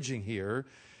encouraging here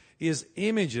is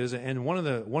images, and one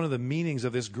of the meanings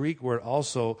of this Greek word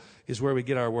also is where we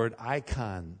get our word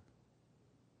icon.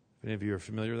 Any of you are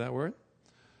familiar with that word?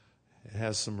 It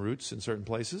has some roots in certain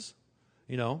places,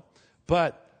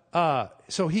 But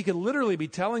so he could literally be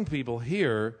telling people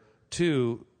here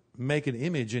to make an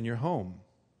image in your home.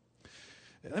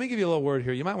 Let me give you a little word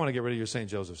here. You might want to get rid of your St.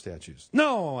 Joseph statues.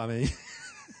 No, I mean...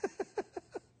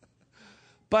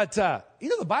 But,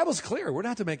 the Bible's clear. We're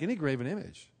not to make any graven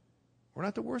image. We're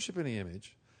not to worship any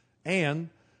image. And,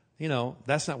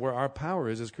 that's not where our power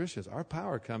is as Christians. Our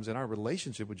power comes in our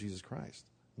relationship with Jesus Christ,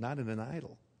 not in an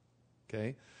idol.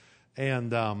 Okay?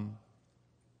 And but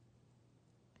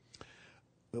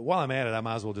while I'm at it, I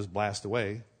might as well just blast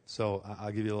away. So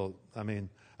I'll give you a little,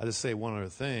 I'll just say one other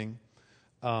thing.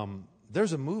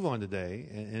 There's a move on today,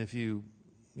 and if you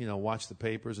watch the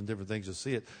papers and different things, you'll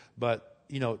see it. But,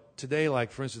 today,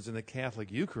 like, for instance, in the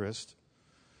Catholic Eucharist,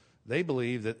 they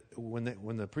believe that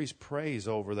when the priest prays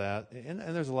over that, and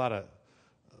there's a lot of,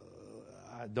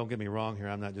 don't get me wrong here,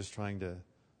 I'm not just trying to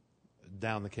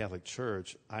down the Catholic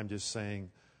Church. I'm just saying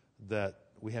that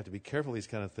we have to be careful of these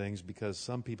kind of things because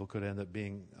some people could end up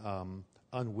being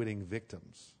unwitting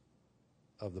victims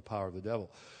of the power of the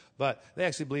devil. But they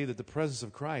actually believe that the presence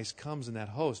of Christ comes in that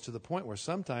host to the point where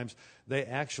sometimes they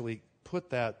actually put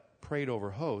that prayed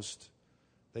over host,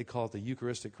 they call it the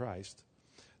Eucharistic Christ,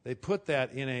 they put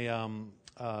that in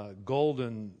a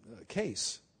golden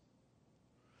case.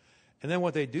 And then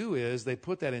what they do is they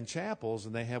put that in chapels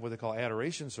and they have what they call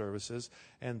adoration services,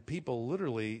 and people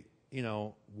literally,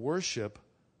 worship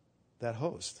that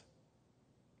host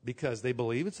because they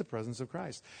believe it's the presence of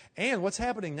Christ. And what's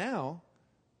happening now,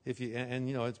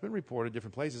 it's been reported in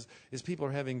different places, is people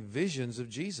are having visions of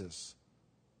Jesus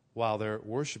while they're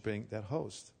worshiping that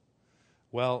host.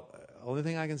 Well, the only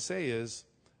thing I can say is,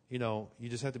 you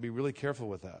just have to be really careful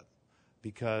with that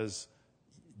because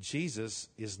Jesus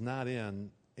is not in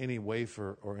any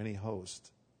wafer or any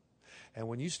host. And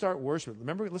when you start worshiping,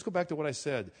 remember, let's go back to what I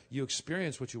said. You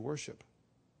experience what you worship.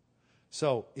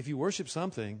 So if you worship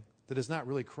something that is not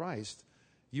really Christ,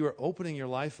 you are opening your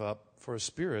life up for a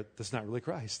spirit that's not really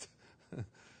Christ.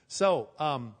 So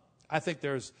I think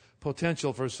there's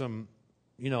potential for some,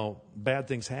 bad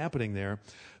things happening there.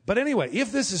 But anyway,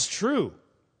 if this is true,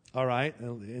 all right,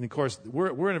 and of course,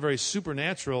 we're in a very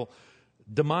supernatural,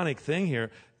 demonic thing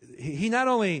here. He not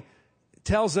only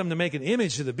tells them to make an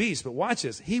image to the beast, but watch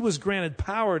this. He was granted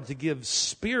power to give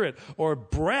spirit or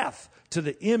breath to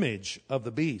the image of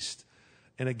the beast.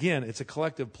 And again, it's a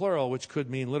collective plural, which could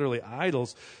mean literally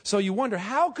idols. So you wonder,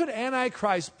 how could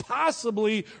Antichrist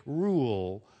possibly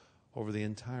rule over the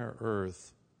entire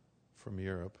earth from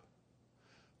Europe?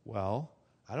 Well,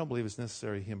 I don't believe it's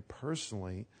necessarily him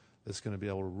personally that's going to be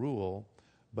able to rule,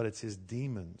 but it's his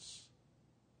demons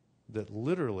that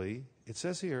literally, it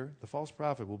says here, the false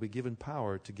prophet will be given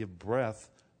power to give breath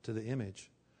to the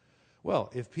image. Well,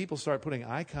 if people start putting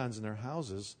icons in their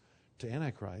houses to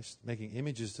Antichrist, making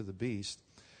images to the beast,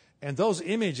 and those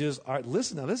images are,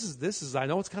 listen, now this is, I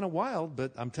know it's kind of wild,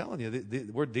 but I'm telling you,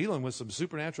 we're dealing with some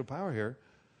supernatural power here,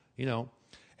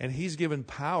 and he's given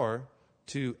power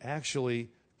to actually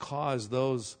cause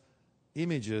those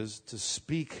images to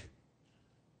speak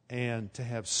and to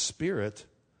have spirit,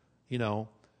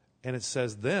 and it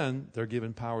says then they're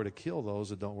given power to kill those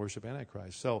that don't worship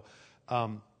Antichrist. So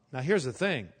now here's the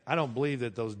thing. I don't believe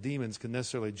that those demons can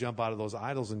necessarily jump out of those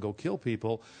idols and go kill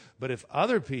people, but if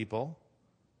other people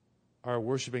are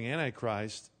worshiping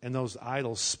Antichrist and those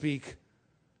idols speak,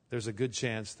 there's a good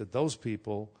chance that those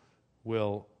people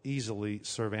will easily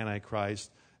serve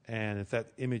Antichrist. And if that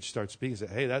image starts speaking, say,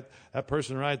 hey, that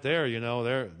person right there,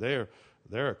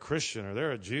 they're a Christian or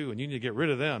they're a Jew and you need to get rid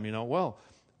of them, Well,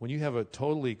 when you have a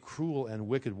totally cruel and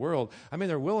wicked world,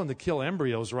 they're willing to kill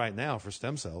embryos right now for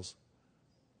stem cells.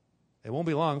 It won't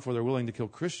be long before they're willing to kill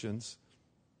Christians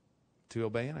to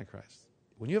obey Antichrist.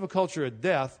 When you have a culture of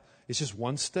death, it's just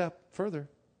one step further,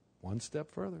 And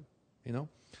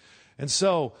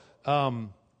so, those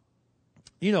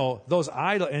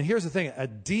idols, and here's the thing, a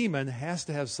demon has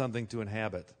to have something to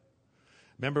inhabit.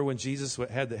 Remember when Jesus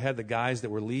had the guys that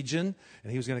were legion,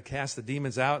 and he was going to cast the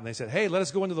demons out, and they said, hey, let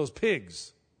us go into those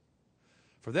pigs.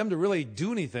 For them to really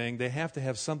do anything, they have to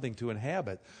have something to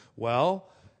inhabit. Well,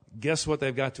 guess what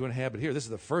they've got to inhabit here? This is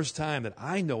the first time that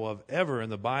I know of ever in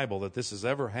the Bible that this has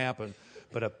ever happened.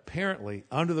 But apparently,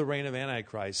 under the reign of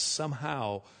Antichrist,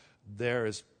 somehow there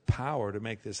is power to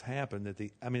make this happen.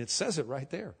 It says it right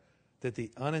there. That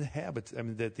the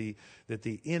that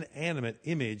the inanimate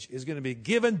image is going to be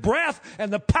given breath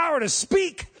and the power to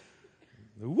speak.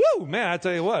 Woo, man, I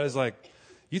tell you what, it's like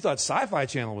you thought Sci-Fi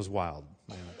Channel was wild.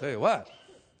 Man, I tell you what,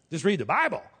 just read the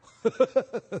Bible.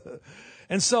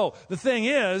 And so the thing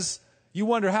is, you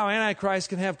wonder how Antichrist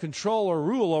can have control or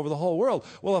rule over the whole world.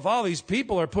 Well, if all these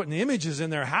people are putting images in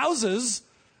their houses,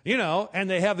 and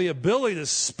they have the ability to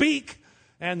speak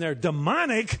and they're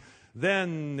demonic,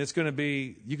 then it's going to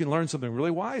be, you can learn something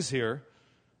really wise here.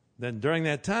 Then during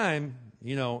that time,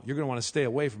 you're going to want to stay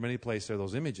away from any place there are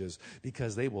those images,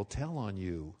 because they will tell on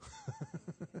you.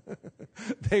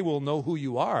 They will know who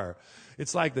you are.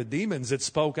 It's like the demons that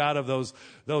spoke out of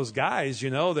those guys,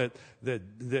 that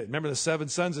remember the 7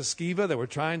 sons of Sceva that were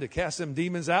trying to cast them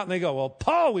demons out, and they go, well,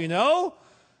 Paul we know,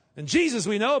 and Jesus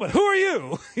we know, but who are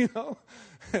you?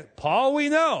 Paul we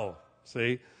know.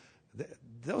 See,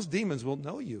 those demons will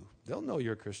know you. They'll know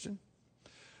you're a Christian.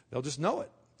 They'll just know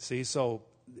it. See, so,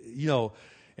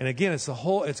 and again,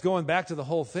 it's going back to the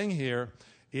whole thing here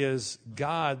is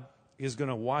God is going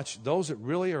to watch those that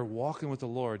really are walking with the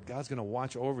Lord. God's going to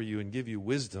watch over you and give you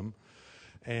wisdom.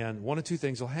 And one of two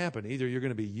things will happen. Either you're going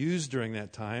to be used during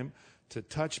that time to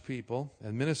touch people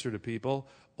and minister to people,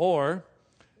 or,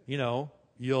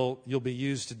 you'll be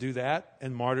used to do that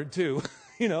and martyred too,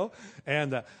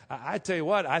 And I tell you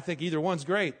what, I think either one's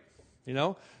great,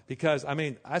 because,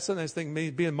 I sometimes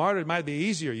think being martyred might be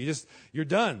easier. You're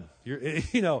done.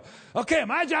 Okay,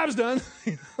 my job's done.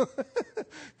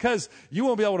 Because you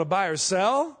won't be able to buy or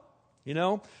sell,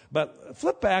 But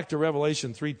flip back to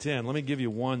Revelation 3:10. Let me give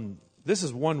you one. This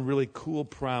is one really cool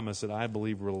promise that I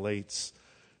believe relates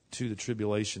to the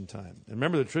tribulation time. And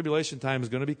remember, the tribulation time is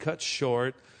going to be cut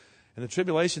short. And the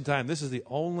tribulation time, this is the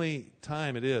only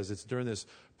time it is. It's during this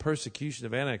persecution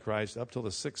of Antichrist up till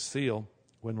the 6th seal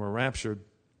when we're raptured.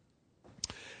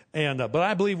 But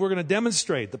I believe we're going to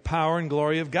demonstrate the power and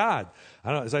glory of God.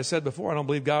 As I said before, I don't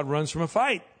believe God runs from a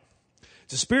fight.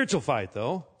 It's a spiritual fight,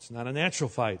 though. It's not a natural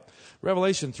fight.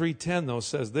 Revelation 3:10, though,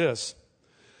 says this.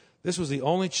 This was the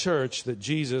only church that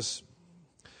Jesus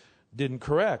didn't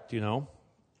correct,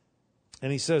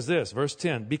 And he says this, verse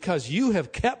 10, because you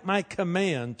have kept my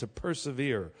command to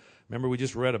persevere. Remember, we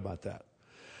just read about that.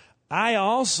 I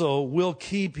also will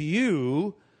keep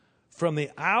you from the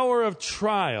hour of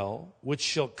trial, which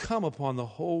shall come upon the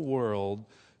whole world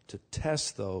to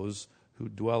test those who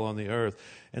dwell on the earth.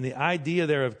 And the idea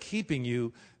there of keeping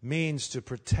you means to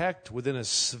protect within a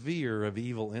sphere of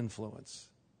evil influence.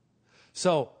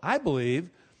 So I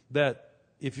believe that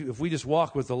if we just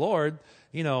walk with the Lord,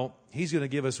 He's going to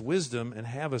give us wisdom and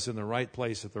have us in the right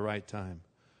place at the right time.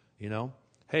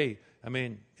 Hey,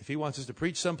 if He wants us to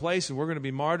preach someplace and we're going to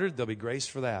be martyred, there'll be grace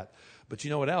for that. But you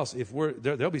know what else?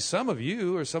 There'll be some of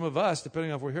you or some of us,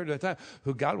 depending on if we're here at that time,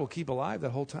 who God will keep alive that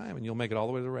whole time, and you'll make it all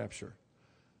the way to the rapture.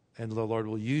 And the Lord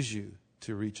will use you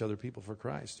to reach other people for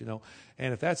Christ,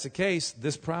 And if that's the case,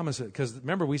 this promise, because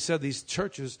remember we said these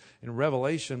churches in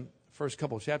Revelation, first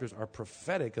couple of chapters, are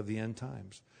prophetic of the end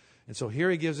times. And so here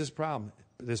He gives this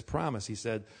promise. He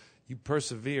said, you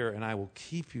persevere and I will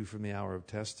keep you from the hour of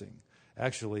testing.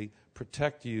 Actually,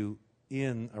 protect you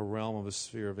in a realm of a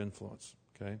sphere of influence,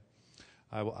 okay?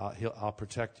 I'll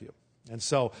protect you. And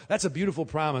so that's a beautiful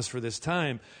promise for this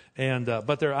time. And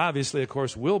but there obviously, of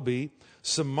course, will be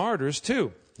some martyrs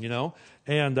too,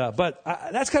 But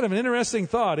that's kind of an interesting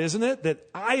thought, isn't it? That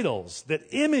idols, that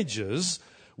images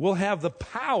will have the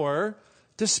power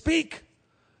to speak,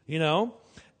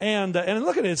 And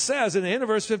look at it. It says in the end of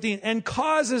verse 15, and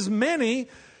causes many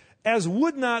as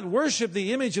would not worship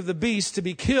the image of the beast to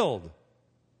be killed.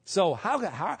 So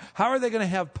how are they going to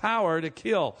have power to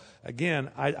kill? Again,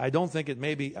 I don't think it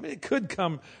may be. It could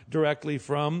come directly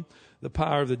from the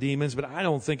power of the demons, but I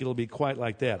don't think it'll be quite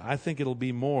like that. I think it'll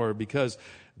be more because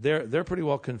they're pretty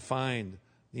well confined,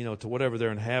 to whatever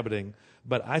they're inhabiting.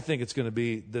 But I think it's going to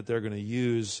be that they're going to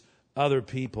use other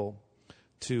people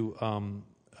to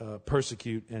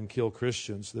persecute and kill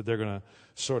Christians, that they're going to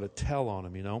sort of tell on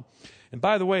them, And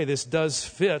by the way, this does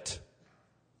fit.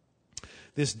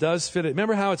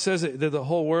 Remember how it says that the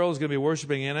whole world is going to be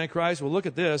worshiping Antichrist? Well, look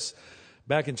at this.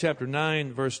 Back in chapter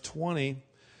 9, verse 20,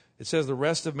 it says, the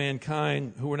rest of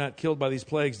mankind who were not killed by these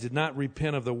plagues did not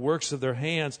repent of the works of their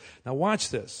hands. Now watch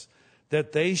this.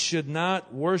 That they should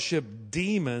not worship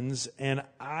demons and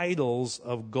idols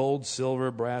of gold,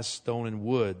 silver, brass, stone, and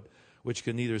wood, which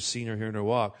can neither see nor hear nor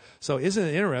walk. So isn't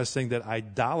it interesting that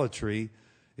idolatry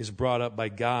is brought up by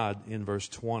God in verse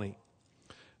 20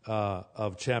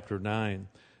 of chapter 9?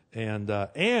 And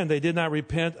they did not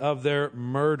repent of their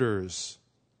murders.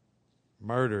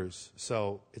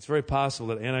 So it's very possible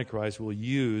that Antichrist will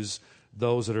use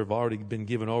those that have already been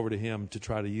given over to him to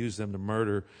try to use them to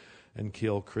murder and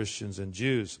kill Christians and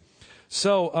Jews.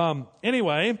 So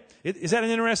anyway, is that an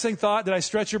interesting thought? Did I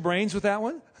stretch your brains with that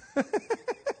one?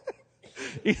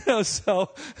 So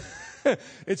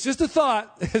It's just a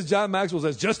thought, as John Maxwell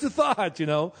says, just a thought,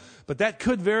 But that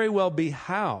could very well be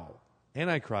how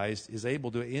Antichrist is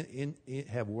able to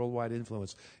have worldwide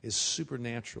influence, is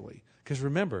supernaturally. Because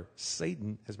remember,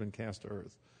 Satan has been cast to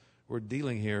earth. We're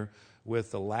dealing here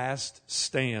with the last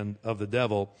stand of the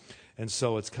devil. And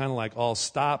so it's kind of like all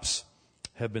stops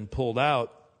have been pulled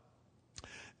out.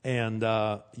 And,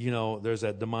 there's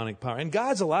that demonic power. And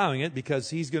God's allowing it because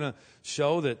he's going to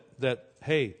show that,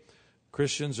 hey,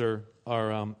 Christians are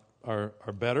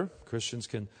better. Christians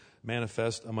can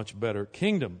manifest a much better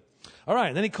kingdom. All right,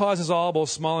 and then he causes all, both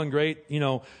small and great,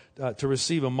 to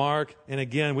receive a mark. And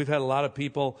again, we've had a lot of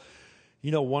people,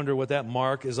 wonder what that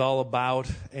mark is all about.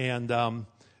 And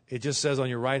it just says on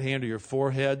your right hand or your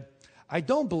forehead. I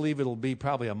don't believe it'll be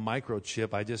probably a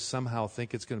microchip. I just somehow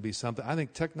think it's going to be something. I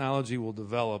think technology will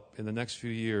develop in the next few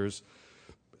years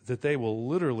that they will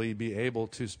literally be able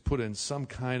to put in some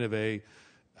kind of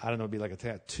it'd be like a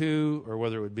tattoo, or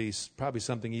whether it would be probably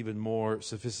something even more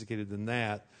sophisticated than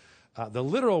that. The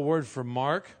literal word for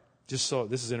mark, just so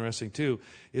this is interesting too,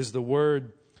 is the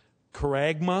word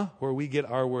charagma, where we get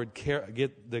our word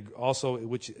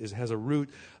has a root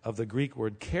of the Greek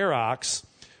word kerox,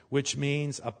 which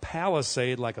means a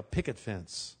palisade, like a picket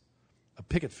fence. A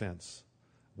picket fence.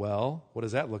 Well, what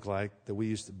does that look like that we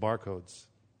used to barcodes?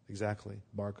 Exactly,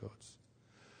 barcodes.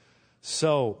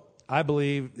 So I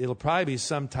believe it'll probably be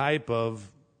some type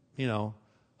of,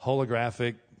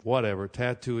 holographic, whatever,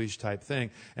 tattoo-ish type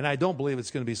thing. And I don't believe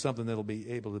it's going to be something that'll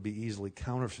be able to be easily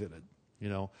counterfeited.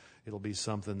 It'll be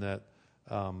something that,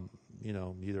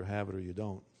 you either have it or you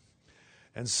don't.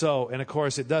 And of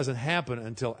course, it doesn't happen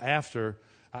until after.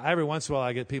 Every once in a while,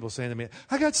 I get people saying to me,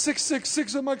 I got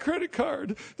 666 on my credit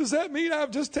card. Does that mean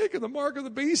I've just taken the mark of the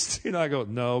beast? I go,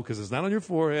 no, because it's not on your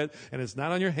forehead, and it's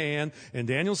not on your hand, and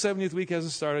Daniel's 70th week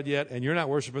hasn't started yet, and you're not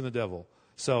worshiping the devil.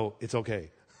 So it's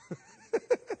okay.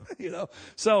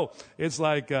 So it's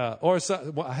like, I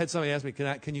had somebody ask me,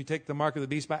 can you take the mark of the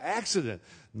beast by accident?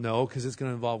 No, because it's going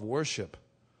to involve worship.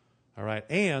 All right.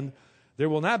 And there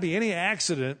will not be any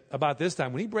accident about this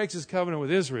time. When he breaks his covenant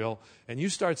with Israel and you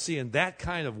start seeing that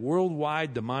kind of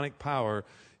worldwide demonic power,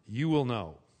 you will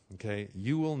know. Okay?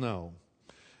 You will know.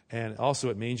 And also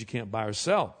it means you can't buy or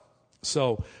sell.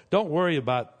 So don't worry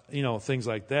about, things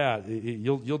like that.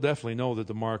 You'll definitely know that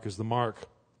the mark is the mark.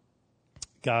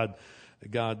 God,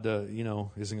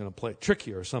 isn't going to trick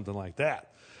you or something like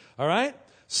that. All right?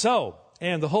 So,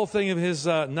 and the whole thing of his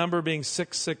number being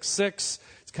 666,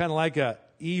 it's kind of like a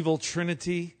evil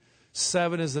trinity.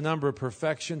 7 is the number of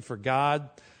perfection for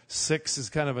God. 6 is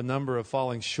kind of a number of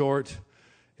falling short.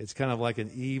 It's kind of like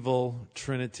an evil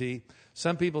trinity.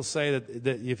 Some people say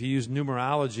that if you use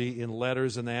numerology in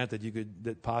letters and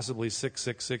that possibly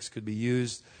 666 could be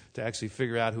used to actually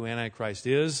figure out who Antichrist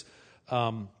is.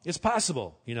 It's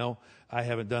possible, I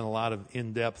haven't done a lot of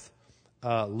in-depth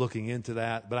looking into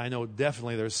that, but I know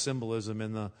definitely there's symbolism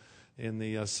in the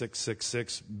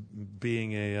 666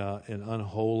 being an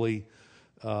unholy,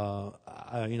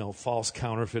 false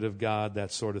counterfeit of God,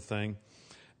 that sort of thing.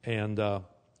 And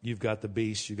you've got the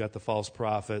beast, you've got the false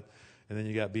prophet, and then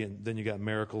you got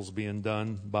miracles being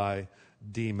done by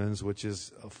demons, which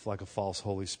is like a false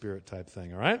Holy Spirit type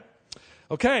thing. All right,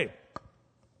 okay.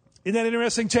 Isn't that an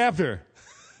interesting chapter?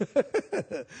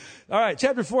 All right,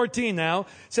 chapter 14 now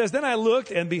says, Then I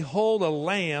looked, and behold, a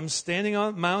lamb standing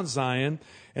on Mount Zion,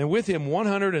 and with him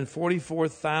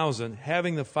 144,000,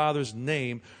 having the Father's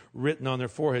name written on their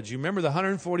foreheads. You remember the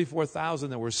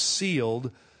 144,000 that were sealed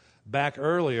back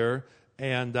earlier,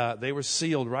 and they were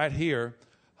sealed right here.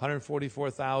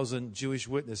 144,000 Jewish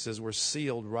witnesses were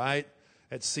sealed right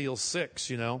at seal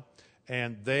 6,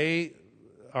 and they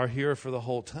are here for the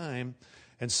whole time.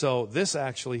 And so this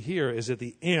actually here is at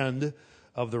the end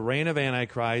of the reign of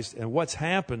Antichrist. And what's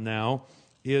happened now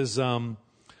is,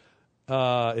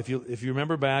 if you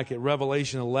remember back at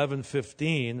Revelation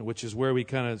 11:15, which is where we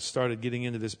kind of started getting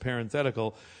into this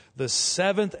parenthetical, the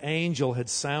 7th angel had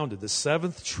sounded. The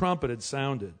 7th trumpet had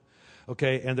sounded.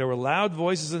 Okay, and there were loud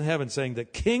voices in heaven saying, the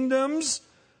kingdoms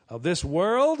of this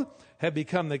world have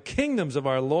become the kingdoms of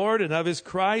our Lord and of his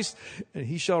Christ, and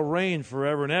he shall reign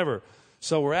forever and ever.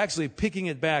 So we're actually picking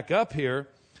it back up here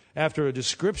after a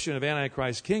description of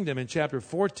Antichrist's kingdom in chapter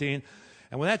 14.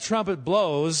 And when that trumpet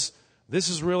blows, this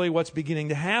is really what's beginning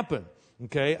to happen.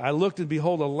 Okay, I looked and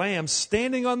behold a lamb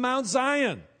standing on Mount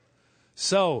Zion.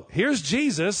 So here's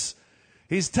Jesus.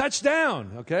 He's touched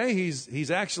down. Okay, he's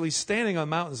actually standing on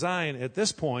Mount Zion at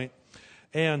this point.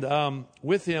 And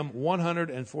with him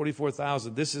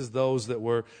 144,000. This is those that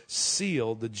were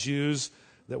sealed, the Jews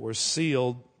that were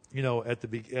sealed,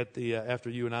 after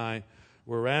you and I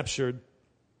were raptured.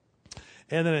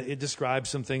 And then it describes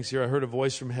some things here. I heard a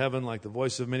voice from heaven like the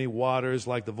voice of many waters,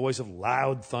 like the voice of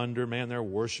loud thunder. Man, they're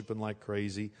worshiping like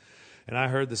crazy. And I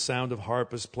heard the sound of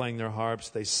harpists playing their harps.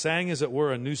 They sang, as it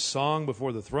were, a new song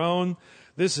before the throne.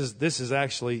 This is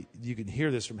actually, you can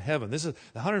hear this from heaven. This is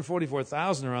the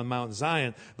 144,000 are on Mount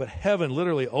Zion, but heaven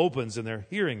literally opens and they're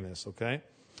hearing this, okay?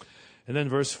 And then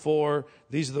verse 4,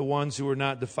 these are the ones who were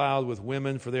not defiled with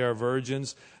women, for they are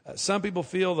virgins. Some people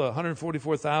feel the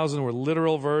 144,000 were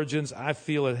literal virgins. I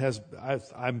feel it has,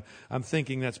 I'm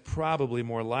thinking that's probably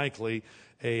more likely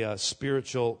a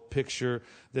spiritual picture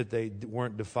that they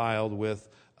weren't defiled with,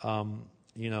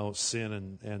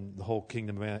 sin and the whole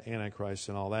kingdom of Antichrist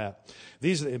and all that.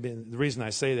 The reason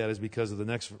I say that is because of the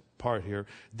next part here.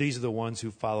 These are the ones who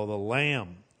follow the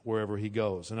Lamb wherever he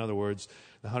goes. In other words,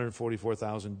 the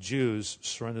 144,000 Jews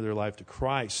surrender their life to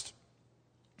Christ.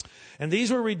 And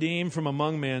these were redeemed from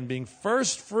among men, being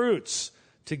first fruits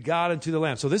to God and to the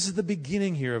Lamb. So this is the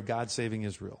beginning here of God saving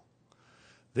Israel.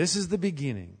 This is the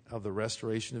beginning of the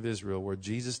restoration of Israel, where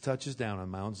Jesus touches down on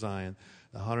Mount Zion.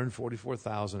 The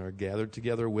 144,000 are gathered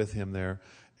together with him there,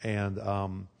 and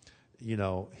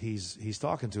he's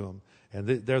talking to them, and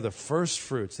they're the first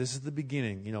fruits. This is the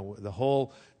beginning. The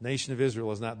whole nation of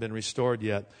Israel has not been restored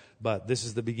yet, but this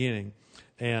is the beginning,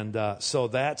 and so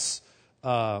that's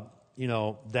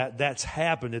that's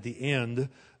happened at the end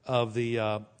of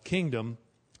the kingdom.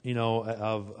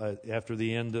 After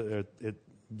the end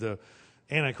the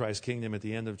Antichrist kingdom at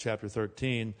the end of chapter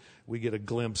 13, we get a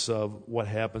glimpse of what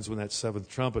happens when that seventh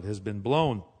trumpet has been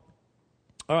blown.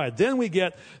 All right, then we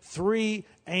get three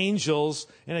angels,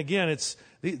 and again,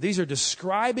 these are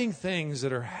describing things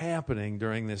that are happening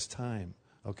during this time,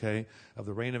 okay, of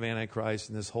the reign of Antichrist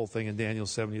and this whole thing in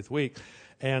Daniel's 70th week.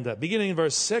 And beginning in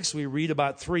verse 6, we read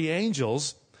about three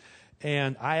angels,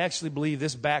 and I actually believe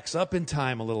this backs up in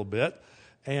time a little bit,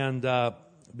 and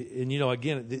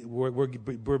again,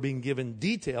 we're being given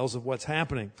details of what's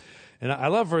happening. And I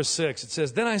love verse 6. It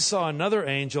says, "Then I saw another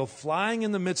angel flying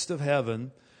in the midst of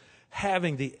heaven,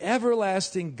 having the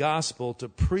everlasting gospel to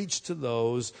preach to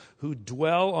those who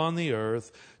dwell on the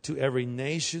earth, to every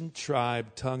nation,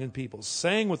 tribe, tongue, and people,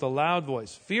 saying with a loud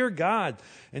voice, 'Fear God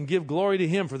and give glory to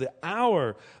him, for the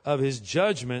hour of his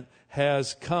judgment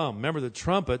has come.'" Remember the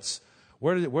trumpets.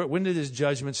 When did his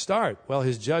judgment start? Well,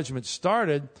 his judgment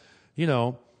started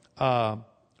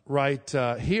right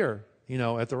here,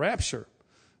 at the rapture,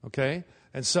 okay?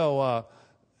 And so,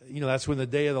 that's when the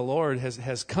day of the Lord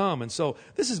has come. And so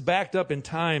this is backed up in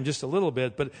time just a little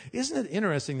bit, but isn't it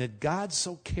interesting that God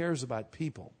so cares about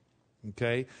people,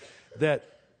 okay,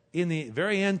 that in the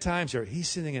very end times here, he's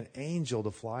sending an angel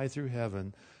to fly through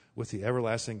heaven with the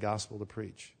everlasting gospel to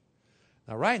preach.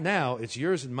 Now, right now, it's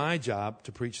yours and my job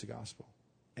to preach the gospel.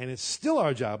 And it's still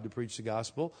our job to preach the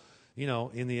gospel,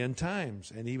 in the end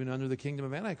times and even under the kingdom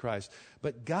of Antichrist.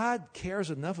 But God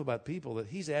cares enough about people that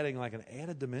he's adding like an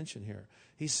added dimension here.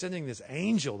 He's sending this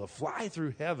angel to fly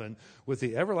through heaven with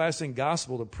the everlasting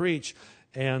gospel to preach.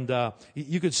 And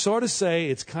you could sort of say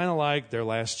it's kind of like their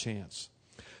last chance.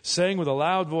 Saying with a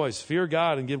loud voice, "Fear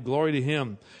God and give glory to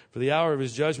him, for the hour of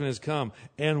his judgment has come,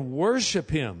 and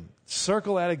worship him."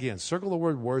 Circle that again. Circle the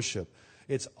word worship.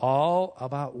 It's all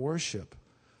about worship.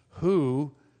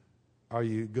 Who are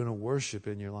you going to worship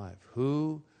in your life?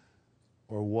 Who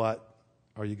or what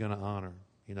are you going to honor?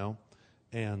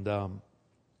 And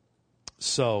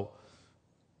so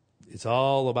it's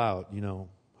all about,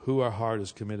 who our heart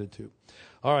is committed to.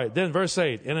 All right, then verse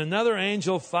 8. "And another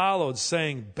angel followed,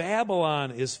 saying,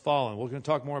 'Babylon is fallen.'" We're going to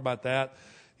talk more about that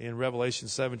in Revelation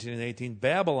 17 and 18.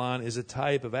 Babylon is a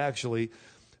type of actually,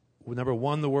 number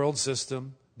one, the world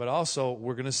system, but also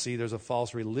we're going to see there's a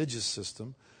false religious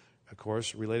system, of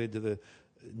course, related to the,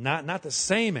 not the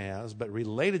same as, but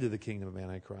related to the kingdom of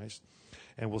Antichrist.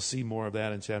 And we'll see more of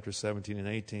that in chapter 17 and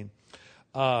 18.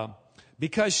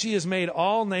 "Because she has made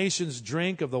all nations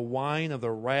drink of the wine of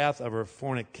the wrath of her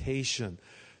fornication."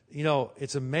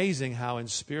 It's amazing how in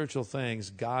spiritual things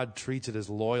God treats it as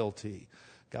loyalty.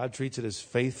 God treats it as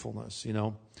faithfulness.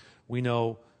 We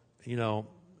know,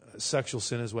 sexual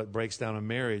sin is what breaks down a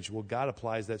marriage. Well, God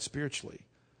applies that spiritually.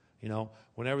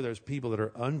 Whenever there's people that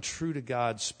are untrue to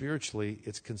God spiritually,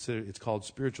 it's called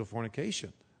spiritual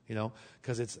fornication,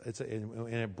 because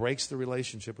and it breaks the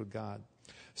relationship with God.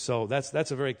 So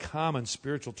that's a very common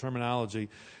spiritual terminology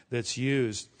that's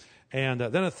used. And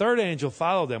then a third angel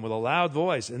followed them with a loud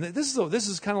voice. And this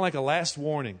is kind of like a last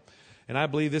warning. And I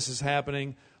believe this is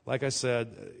happening. Like I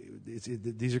said,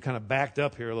 these are kind of backed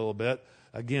up here a little bit.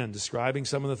 Again, describing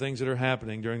some of the things that are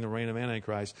happening during the reign of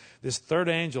Antichrist. This third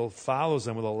angel follows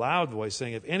them with a loud voice,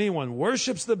 saying, "If anyone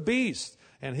worships the beast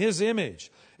and his image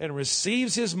and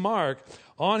receives his mark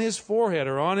on his forehead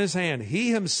or on his hand,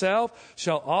 he himself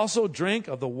shall also drink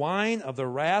of the wine of the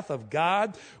wrath of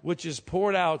God, which is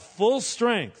poured out full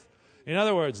strength. In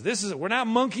other words, we're not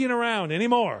monkeying around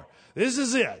anymore. This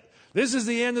is it. This is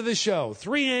the end of the show.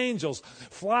 3 angels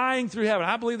flying through heaven.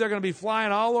 I believe they're going to be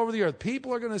flying all over the earth.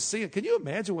 People are going to see it. Can you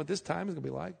imagine what this time is going to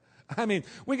be like? I mean,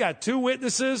 we got 2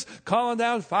 witnesses calling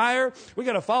down fire. We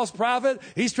got a false prophet.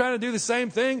 He's trying to do the same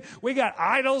thing. We got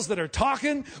idols that are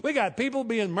talking. We got people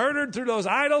being murdered through those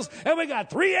idols. And we got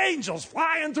 3 angels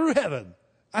flying through heaven.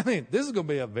 I mean, this is going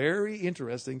to be a very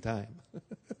interesting time.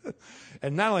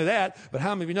 And not only that, but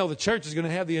how many of you know the church is going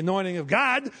to have the anointing of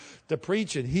God to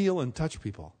preach and heal and touch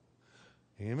people?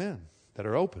 Amen. That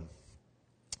are open.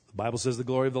 The Bible says the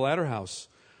glory of the latter house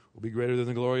will be greater than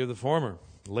the glory of the former.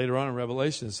 Later on in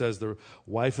Revelation, it says the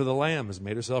wife of the Lamb has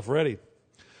made herself ready.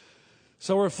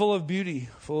 So we're full of beauty,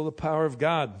 full of the power of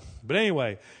God. But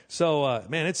anyway, so,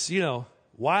 man, it's,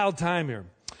 wild time here.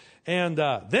 And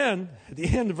then, at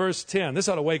the end of verse 10, this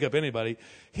ought to wake up anybody.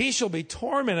 He shall be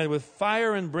tormented with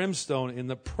fire and brimstone in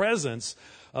the presence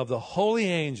of the holy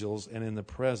angels and in the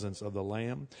presence of the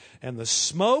Lamb. And the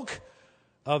smoke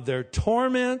of their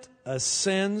torment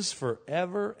ascends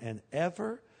forever and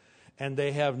ever. And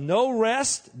they have no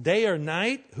rest day or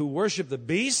night who worship the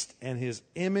beast and his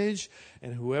image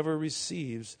and whoever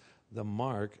receives the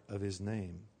mark of his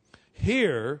name.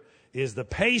 Here is the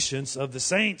patience of the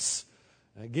saints.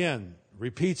 Again,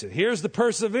 repeats it. Here's the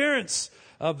perseverance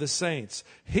of the saints.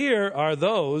 Here are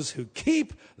those who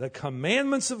keep the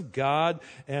commandments of God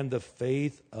and the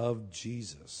faith of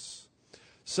Jesus.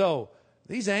 So,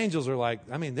 these angels are like,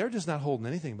 they're just not holding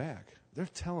anything back. They're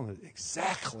telling it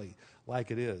exactly like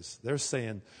it is. They're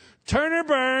saying, turn or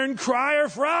burn, cry or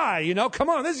fry. Come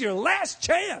on, this is your last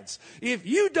chance. If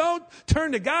you don't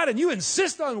turn to God and you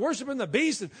insist on worshiping the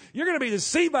beast and you're going to be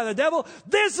deceived by the devil,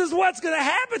 this is what's going to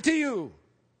happen to you.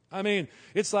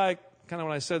 It's like kind of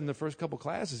what I said in the first couple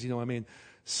classes,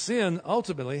 sin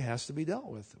ultimately has to be dealt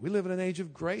with. We live in an age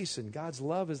of grace, and God's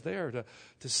love is there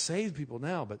to save people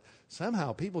now. But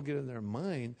somehow people get in their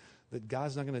mind that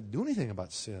God's not going to do anything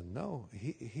about sin. No,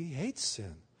 he hates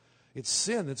sin. It's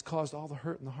sin that's caused all the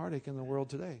hurt and the heartache in the world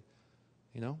today.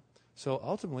 So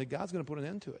ultimately, God's going to put an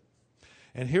end to it.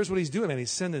 And here's what he's doing, man.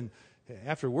 He's sending,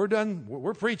 after we're done,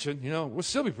 we're preaching, we'll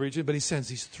still be preaching, but he sends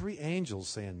these 3 angels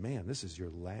saying, man, this is your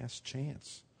last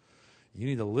chance. You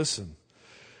need to listen.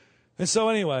 And so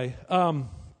anyway, and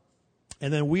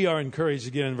then we are encouraged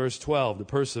again in verse 12 to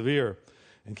persevere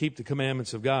and keep the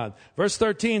commandments of God. Verse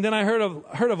 13, then I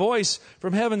heard a voice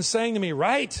from heaven saying to me,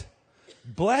 write,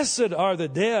 blessed are the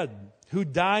dead who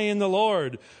die in the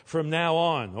Lord from now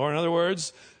on. Or in other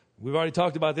words, we've already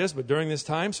talked about this, but during this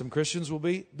time, some Christians will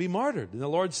be martyred. And the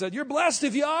Lord said, you're blessed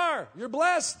if you are. You're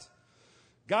blessed.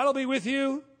 God will be with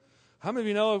you. How many of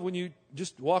you know when you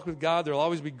just walk with God, there will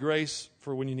always be grace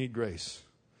for when you need grace?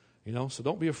 So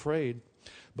don't be afraid.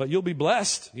 But you'll be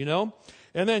blessed, And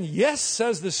then, yes,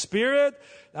 says the Spirit.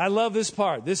 I love this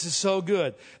part. This is so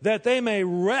good. That they may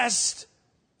rest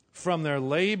from their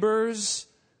labors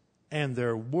and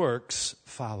their works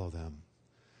follow them.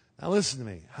 Now listen to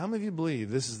me. How many of you believe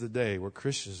this is the day where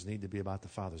Christians need to be about the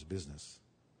Father's business?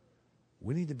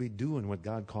 We need to be doing what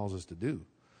God calls us to do.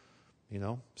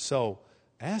 So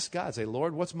ask God. Say,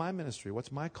 Lord, what's my ministry?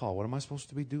 What's my call? What am I supposed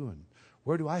to be doing?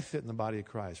 Where do I fit in the body of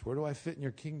Christ? Where do I fit in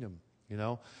your kingdom?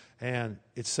 And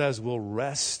it says we'll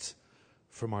rest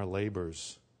from our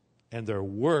labors and their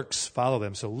works follow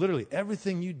them. So literally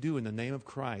everything you do in the name of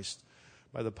Christ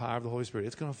by the power of the Holy Spirit,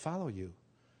 it's going to follow you.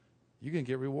 You're going to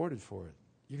get rewarded for it.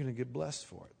 You're going to get blessed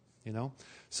for it,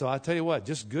 So I tell you what,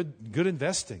 just good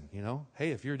investing,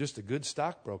 Hey, if you're just a good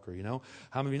stockbroker,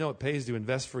 how many of you know it pays to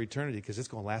invest for eternity because it's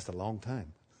going to last a long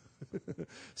time?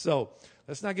 So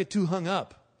let's not get too hung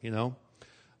up,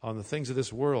 on the things of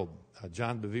this world.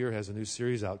 John Bevere has a new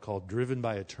series out called Driven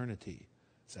by Eternity.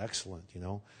 It's excellent,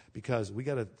 because we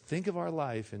got to think of our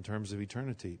life in terms of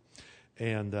eternity.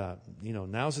 And,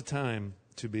 now's the time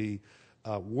to be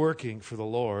working for the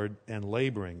Lord and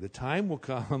laboring. The time will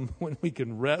come when we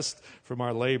can rest from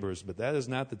our labors, but that is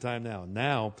not the time now.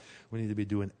 Now we need to be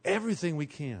doing everything we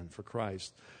can for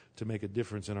Christ to make a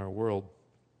difference in our world.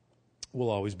 We'll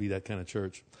always be that kind of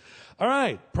church. All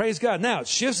right, praise God. Now, it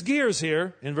shifts gears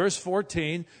here in verse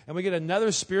 14, and we get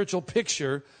another spiritual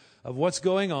picture of what's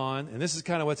going on, and this is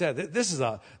kind of what's at. This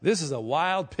is a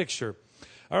wild picture.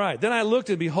 All right, then I looked,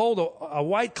 and behold, a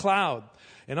white cloud,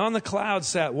 and on the cloud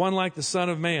sat one like the Son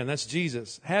of Man, that's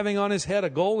Jesus, having on his head a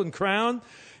golden crown,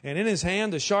 and in his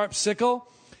hand a sharp sickle,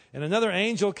 And another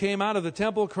angel came out of the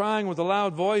temple crying with a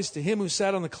loud voice to him who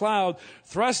sat on the cloud,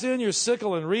 thrust in your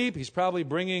sickle and reap. He's probably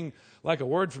bringing like a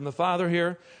word from the Father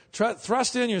here.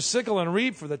 Thrust in your sickle and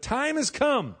reap, for the time has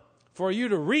come for you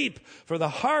to reap, for the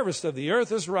harvest of the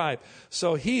earth is ripe.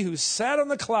 So he who sat on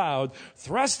the cloud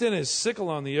thrust in his sickle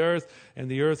on the earth, and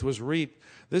the earth was reaped.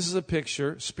 This is a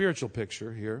picture, spiritual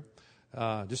picture here,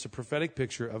 just a prophetic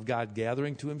picture of God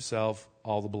gathering to himself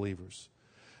all the believers.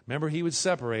 Remember, he would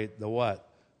separate the what?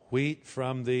 Wheat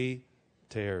from the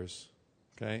tares.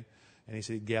 Okay? And he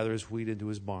said he'd gather his wheat into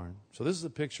his barn. So this is a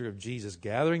picture of Jesus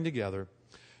gathering together,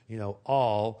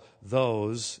 all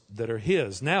those that are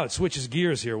his. Now it switches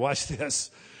gears here. Watch this.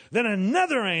 Then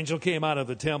another angel came out of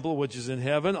the temple, which is in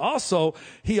heaven,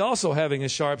 he also having a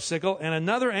sharp sickle. And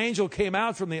another angel came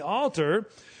out from the altar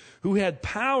who had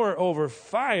power over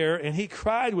fire, and he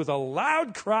cried with a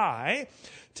loud cry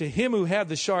to him who had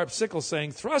the sharp sickle,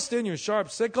 saying, thrust in your sharp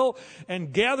sickle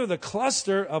and gather the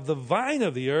cluster of the vine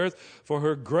of the earth, for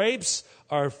her grapes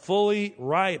are fully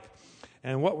ripe.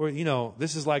 And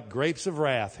this is like grapes of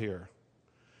wrath here.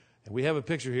 And we have a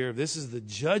picture here. This is the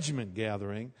judgment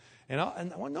gathering.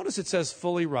 And notice it says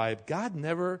fully ripe. God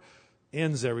never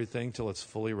ends everything till it's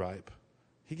fully ripe.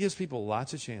 He gives people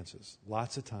lots of chances,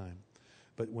 lots of time.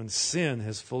 But when sin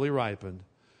has fully ripened,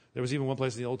 there was even one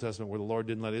place in the Old Testament where the Lord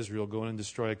didn't let Israel go in and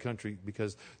destroy a country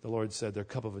because the Lord said their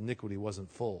cup of iniquity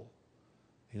wasn't full.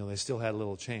 They still had a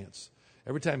little chance.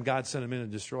 Every time God sent them in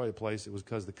and destroy a place, it was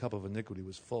because the cup of iniquity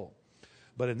was full.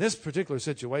 But in this particular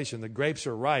situation, the grapes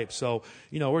are ripe. So,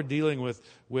 we're dealing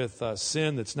with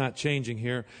sin that's not changing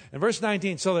here. And verse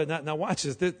 19, now watch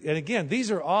this. And again,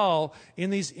 these are all, in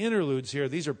these interludes here,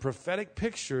 these are prophetic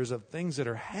pictures of things that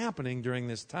are happening during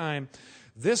this time.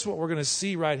 This, what we're going to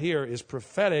see right here, is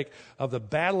prophetic of the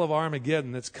battle of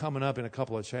Armageddon that's coming up in a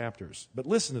couple of chapters. But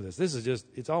listen to this. This is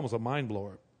it's almost a mind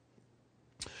blower.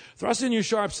 Thrust in your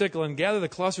sharp sickle and gather the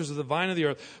clusters of the vine of the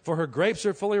earth, for her grapes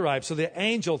are fully ripe. So the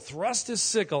angel thrust his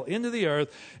sickle into the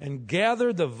earth and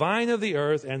gathered the vine of the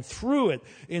earth and threw it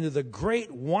into the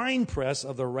great winepress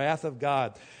of the wrath of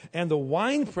God. And the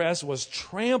winepress was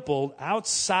trampled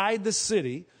outside the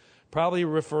city, probably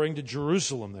referring to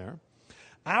Jerusalem there,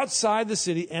 outside the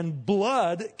city, and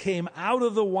blood came out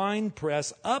of the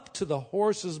winepress up to the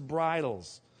horses'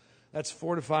 bridles. That's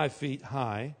 4 to 5 feet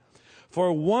high.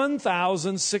 For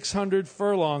 1,600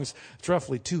 furlongs, it's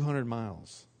roughly 200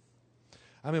 miles.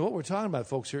 I mean, what we're talking about,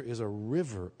 folks, here is a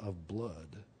river of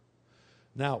blood.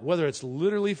 Now, whether it's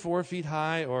literally 4 feet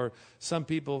high, or some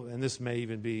people, and this may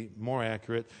even be more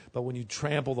accurate, but when you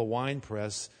trample the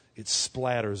winepress, it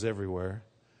splatters everywhere.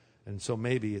 And so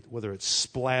maybe whether it's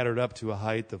splattered up to a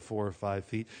height of 4 or 5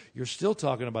 feet, you're still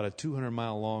talking about a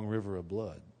 200-mile long river of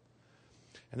blood.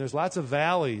 And there's lots of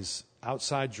valleys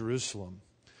outside Jerusalem,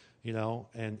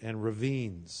 and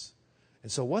ravines.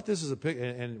 And so what this is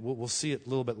and we'll see it a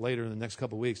little bit later in the next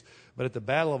couple of weeks, but at the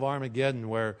Battle of Armageddon,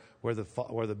 where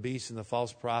the beast and the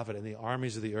false prophet and the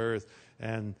armies of the earth,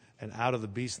 and out of the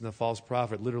beast and the false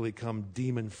prophet literally come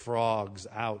demon frogs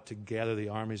out to gather the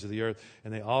armies of the earth,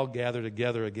 and they all gather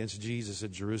together against Jesus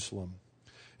at Jerusalem.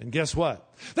 And guess what?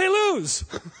 They lose!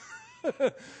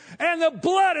 And the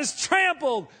blood is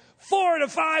trampled 4 to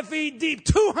 5 feet deep,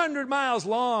 200 miles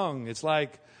long. It's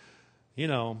like, did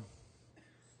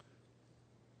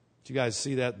you guys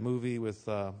see that movie with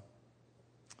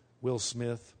Will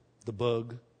Smith, The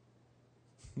Bug?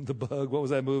 The Bug, what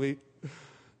was that movie?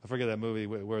 I forget that movie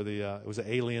where it was an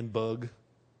alien bug,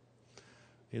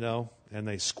 and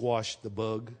they squashed the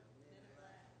bug.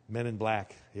 Men in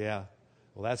Black, yeah.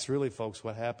 Well, that's really, folks,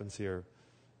 what happens here.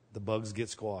 The bugs get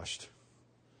squashed.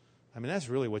 I mean, that's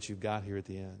really what you've got here at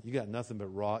the end. You got nothing but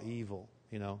raw evil,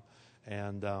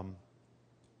 and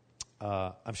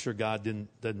I'm sure God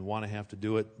doesn't want to have to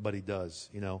do it, but he does.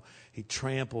 He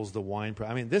tramples the winepress.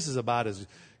 I mean, this is about as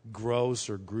gross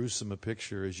or gruesome a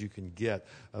picture as you can get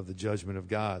of the judgment of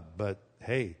God. But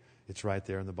hey, it's right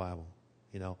there in the Bible,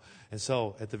 And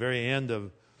so at the very end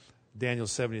of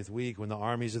Daniel's 70th week, when the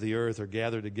armies of the earth are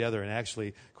gathered together, and actually,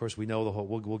 of course, we know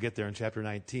we'll get there in chapter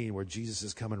 19, where Jesus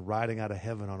is coming riding out of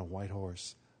heaven on a white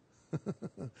horse.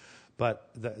 But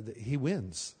he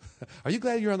wins. Are you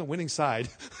glad you're on the winning side?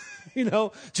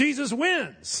 Jesus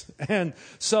wins. And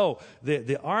so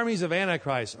the armies of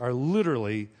Antichrist are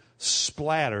literally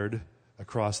splattered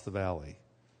across the valley,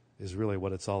 is really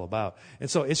what it's all about. And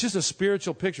so it's just a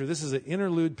spiritual picture. This is an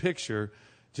interlude picture,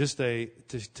 just to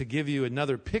give you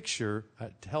another picture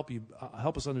to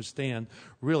help us understand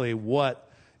really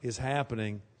what is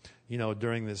happening,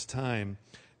 during this time.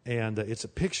 And it's a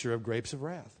picture of grapes of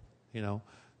wrath,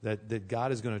 that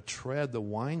God is going to tread the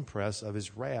winepress of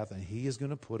his wrath, and he is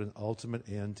going to put an ultimate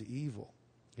end to evil.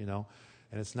 you know.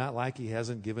 And it's not like he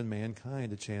hasn't given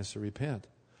mankind a chance to repent.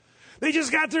 They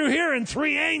just got through hearing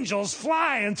 3 angels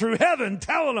flying through heaven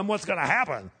telling them what's going to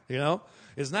happen, you know.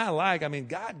 It's not like, I mean,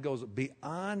 God goes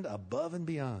beyond, above and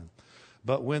beyond.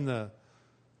 But when the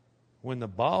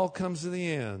ball comes to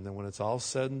the end and when it's all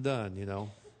said and done, you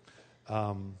know,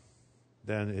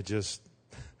 then it just,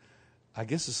 I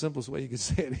guess the simplest way you could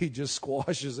say it, he just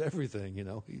squashes everything, you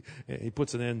know. He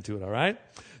puts an end to it, all right?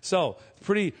 So,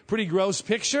 pretty gross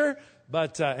picture.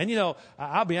 But, and you know,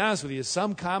 I'll be honest with you,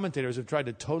 some commentators have tried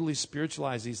to totally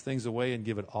spiritualize these things away and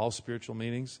give it all spiritual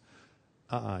meanings.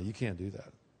 You can't do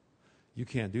that. You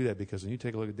can't do that because when you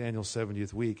take a look at Daniel's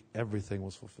 70th week, everything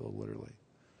was fulfilled literally.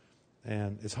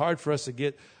 And it's hard for us to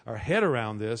get our head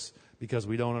around this because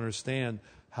we don't understand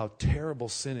how terrible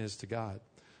sin is to God.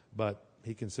 But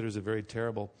he considers it very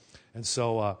terrible. And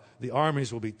so the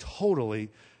armies will be totally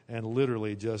and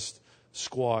literally just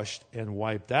squashed and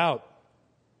wiped out.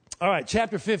 All right,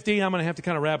 chapter 15, I'm going to have to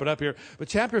kind of wrap it up here. But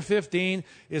chapter 15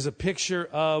 is a picture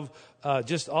of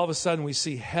just all of a sudden we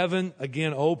see heaven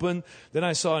again open. Then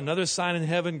I saw another sign in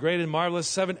heaven, great and marvelous,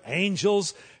 7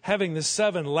 angels having the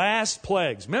 7 last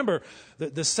plagues. Remember, the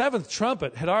 7th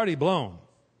trumpet had already blown.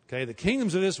 Okay, the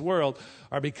kingdoms of this world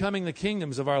are becoming the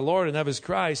kingdoms of our Lord and of his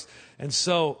Christ. And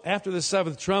so after the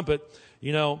 7th trumpet,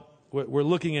 you know, we're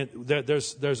looking at,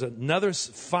 there's another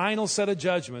final set of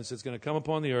judgments that's going to come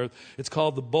upon the earth. It's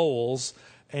called the bowls.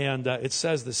 And it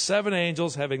says the 7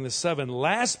 angels having the 7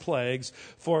 last plagues,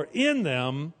 for in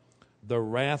them the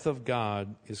wrath of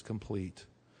God is complete.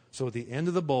 So at the end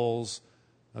of the bowls,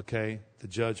 okay, the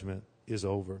judgment is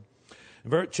over.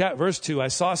 Verse 2, I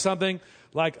saw something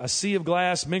like a sea of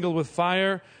glass mingled with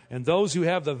fire, and those who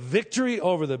have the victory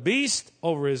over the beast,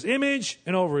 over his image,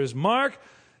 and over his mark.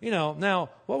 You know,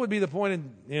 now, what would be the point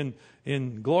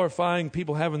in glorifying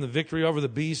people having the victory over the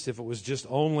beast if it was just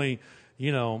only,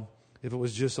 you know, if it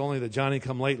was just only the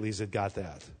Johnny-come-latelys that got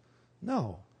that?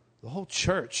 No, the whole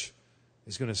church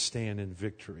is going to stand in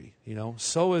victory, you know.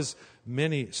 So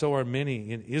are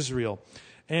many in Israel.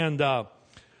 And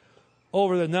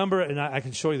over the number, and I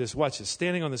can show you this, watch this,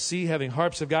 standing on the sea, having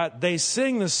harps of God, they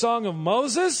sing the song of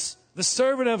Moses, the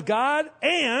servant of God,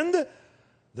 and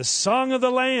the song of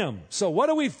the Lamb. So what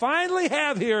do we finally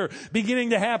have here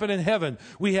beginning to happen in heaven?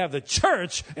 We have the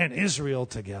church and Israel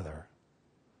together.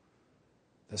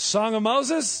 The song of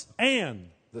Moses and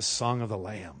the song of the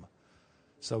Lamb.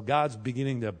 So God's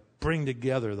beginning to bring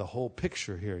together the whole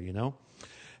picture here, you know.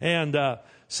 And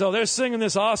so they're singing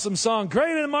this awesome song.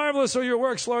 Great and marvelous are your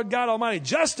works, Lord God Almighty.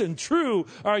 Just and true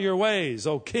are your ways,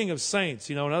 O King of saints.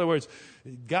 You know, in other words,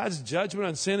 God's judgment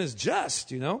on sin is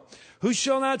just, you know. Who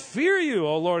shall not fear you,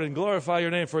 O Lord, and glorify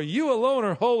your name? For you alone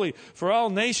are holy, for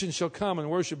all nations shall come and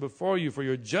worship before you, for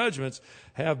your judgments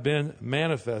have been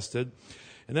manifested.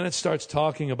 And then it starts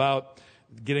talking about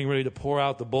getting ready to pour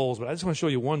out the bowls. But I just want to show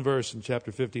you one verse in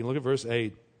chapter 15. Look at verse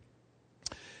 8.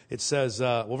 It says,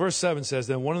 verse 7 says,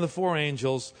 then one of the 4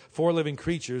 angels, 4 living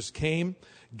creatures,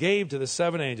 gave to the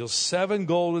 7 angels 7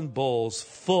 golden bowls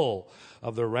full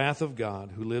of the wrath of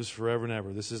God who lives forever and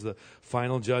ever. This is the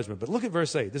final judgment. But look at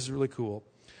verse 8. This is really cool.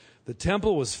 The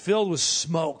temple was filled with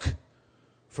smoke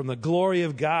from the glory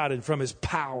of God and from his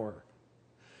power.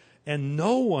 And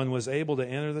no one was able to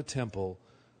enter the temple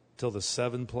till the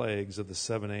 7 plagues of the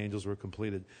 7 angels were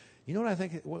completed. You know what I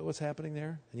think, what's happening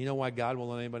there? And you know why God won't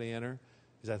let anybody enter?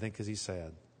 Is I think because he's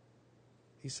sad.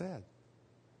 He's sad.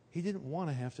 He didn't want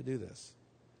to have to do this.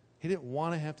 He didn't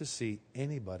want to have to see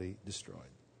anybody destroyed.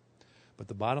 But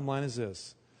the bottom line is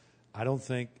this. I don't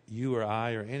think you or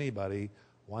I or anybody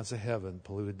wants a heaven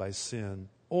polluted by sin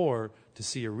or to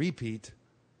see a repeat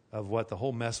of what the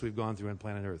whole mess we've gone through on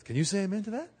planet Earth. Can you say amen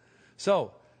to that?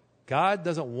 So, God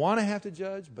doesn't want to have to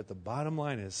judge, but the bottom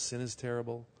line is sin is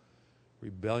terrible.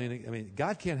 Rebellion, I mean,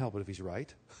 God can't help it if he's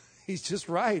right. He's just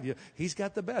right. He's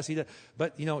got the best.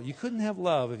 But, you know, you couldn't have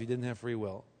love if you didn't have free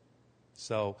will.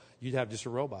 So you'd have just a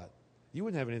robot. You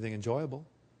wouldn't have anything enjoyable.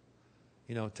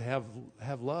 You know, to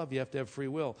have love, you have to have free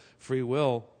will. Free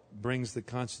will brings the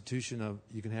constitution of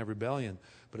you can have rebellion.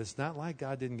 But it's not like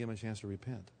God didn't give him a chance to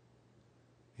repent.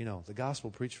 You know, the gospel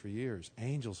preached for years.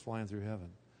 Angels flying through heaven.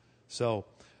 So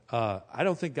I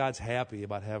don't think God's happy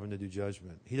about having to do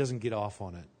judgment. He doesn't get off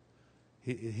on it.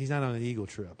 He's not on an ego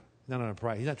trip. Not on a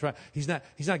pride. He's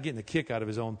not getting a kick out of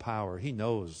his own power. He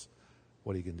knows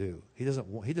what he can do. He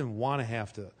didn't want to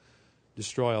have to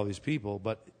destroy all these people,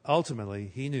 but ultimately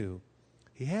he knew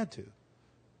he had to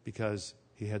because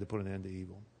he had to put an end to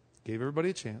evil. Gave everybody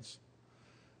a chance.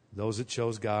 Those that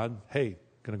chose God, hey,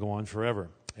 going to go on forever.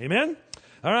 Amen?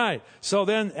 All right. So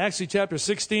then, actually, chapter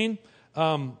 16,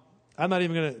 I I'm not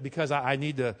even going to, because I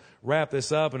need to wrap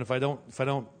this up, and if I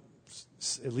don't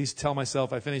at least tell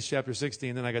myself I finished chapter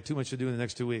 16, then I got too much to do in the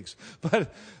next 2 weeks.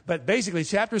 But basically,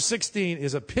 chapter 16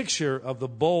 is a picture of the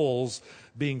bowls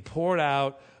being poured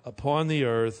out upon the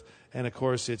earth, and of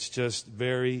course, it's just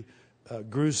very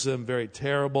gruesome, very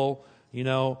terrible.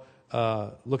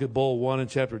 Look at bowl 1 in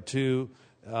chapter 2.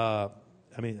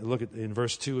 Look at in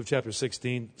verse 2 of chapter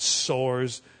 16,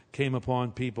 sores came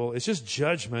upon people. It's just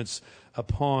judgments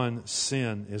upon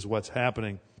sin is what's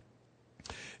happening.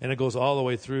 And it goes all the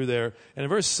way through there. And in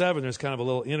verse 7, there's kind of a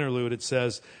little interlude. It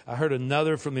says, I heard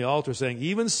another from the altar saying,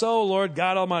 even so, Lord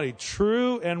God Almighty,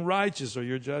 true and righteous are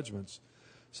your judgments.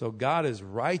 So God is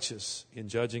righteous in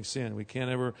judging sin. We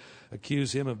can't ever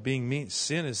accuse him of being mean.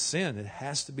 Sin is sin. It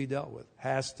has to be dealt with.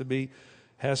 Has to be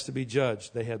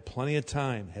judged. They had plenty of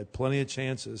time, had plenty of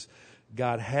chances.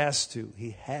 God has to.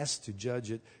 He has to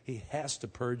judge it. He has to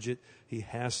purge it. He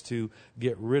has to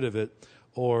get rid of it,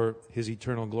 or his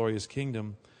eternal glorious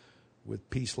kingdom with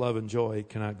peace, love, and joy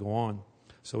cannot go on.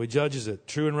 So he judges it,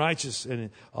 true and righteous,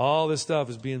 and all this stuff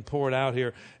is being poured out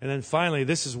here. And then finally,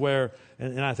 this is where,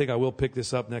 and I think I will pick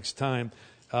this up next time,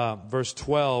 verse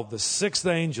 12, the sixth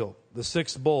angel, the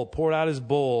sixth bull, poured out his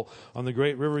bowl on the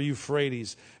great river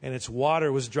Euphrates, and its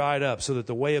water was dried up, so that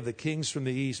the way of the kings from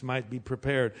the east might be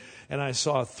prepared. And I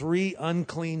saw 3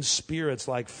 unclean spirits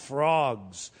like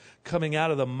frogs coming out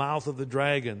of the mouth of the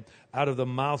dragon, out of the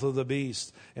mouth of the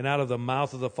beast, and out of the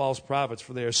mouth of the false prophets,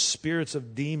 for they are spirits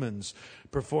of demons,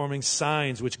 performing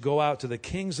signs which go out to the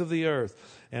kings of the earth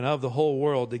and of the whole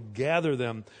world to gather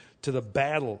them to the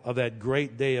battle of that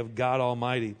great day of God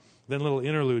Almighty. Then a little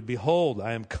interlude, behold,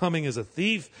 I am coming as a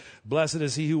thief. Blessed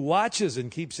is he who watches and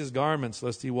keeps his garments,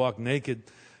 lest he walk naked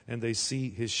and they see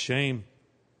his shame.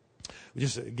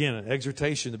 Just, again, an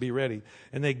exhortation to be ready.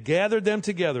 And they gathered them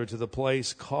together to the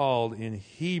place called in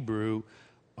Hebrew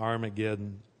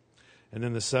Armageddon. And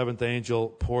then the seventh angel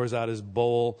pours out his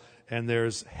bowl, and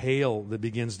there's hail that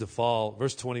begins to fall.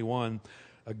 Verse 21,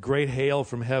 a great hail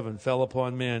from heaven fell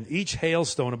upon men, each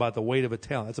hailstone about the weight of a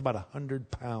talent. That's about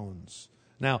 100 pounds.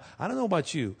 Now, I don't know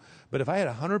about you, but if I had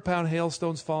 100-pound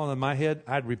hailstones falling on my head,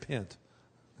 I'd repent.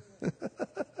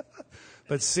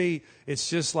 But see, it's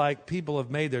just like people have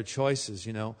made their choices,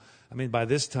 by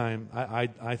this time,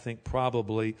 I think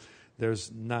probably there's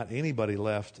not anybody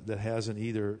left that hasn't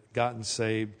either gotten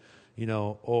saved,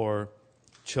 or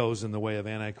chosen the way of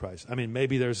Antichrist.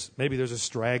 Maybe there's a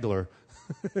straggler.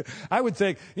 I would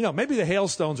think, maybe the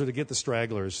hailstones are to get the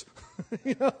stragglers.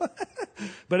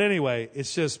 But anyway,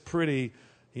 it's just pretty,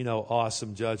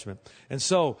 awesome judgment. And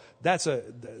so that's a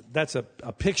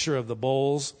picture of the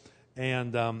bowls.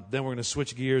 And then we're going to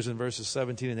switch gears in verses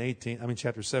 17 and 18.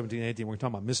 Chapter 17 and 18. We're going to talk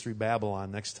about Mystery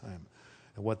Babylon next time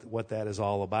and what that is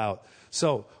all about.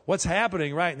 So what's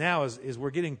happening right now is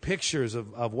we're getting pictures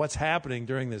of what's happening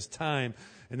during this time.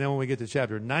 And then when we get to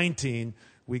chapter 19,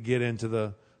 we get into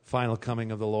the final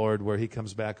coming of the Lord, where he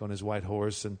comes back on his white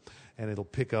horse, and it'll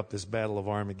pick up this battle of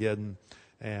Armageddon.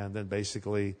 And then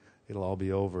basically it'll all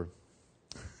be over.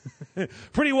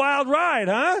 Pretty wild ride,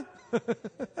 huh?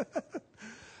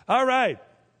 All right.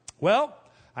 Well,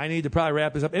 I need to probably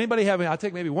wrap this up. Anybody have any? I'll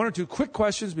take maybe 1 or 2 quick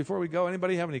questions before we go.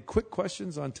 Anybody have any quick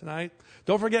questions on tonight?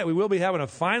 Don't forget, we will be having a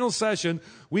final session,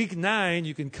 week 9.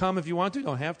 You can come if you want to.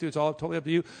 Don't have to. It's all totally up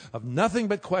to you. Of nothing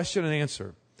but question and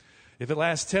answer. If it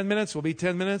lasts 10 minutes, we'll be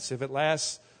 10 minutes. If it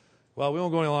lasts, we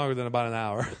won't go any longer than about an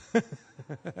hour.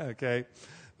 Okay?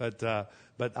 But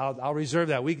I'll reserve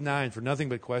that week 9 for nothing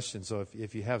but questions. So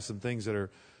if you have some things that are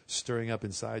stirring up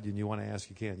inside you and you want to ask,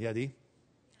 you can. Yeah, Dee?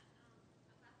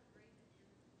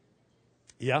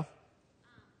 Yeah.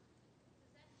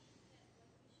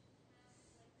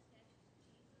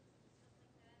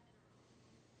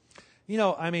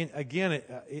 Again,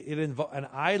 an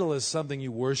idol is something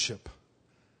you worship.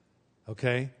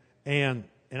 Okay? And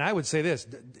I would say this,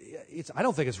 I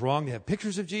don't think it's wrong to have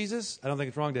pictures of Jesus. I don't think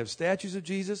it's wrong to have statues of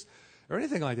Jesus or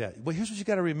anything like that. But here's what you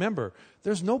got to remember.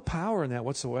 There's no power in that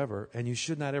whatsoever, and you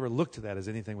should not ever look to that as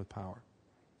anything with power.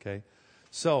 Okay?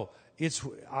 So,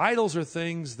 idols are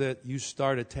things that you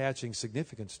start attaching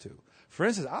significance to. For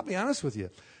instance, I'll be honest with you.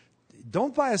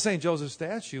 Don't buy a St. Joseph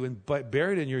statue and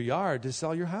bury it in your yard to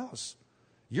sell your house.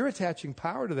 You're attaching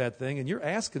power to that thing, and you're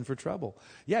asking for trouble.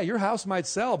 Yeah, your house might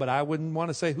sell, but I wouldn't want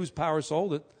to say whose power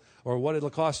sold it or what it'll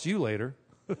cost you later.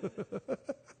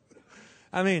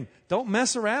 Don't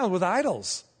mess around with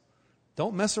idols.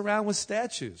 Don't mess around with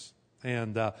statues.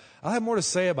 And I'll have more to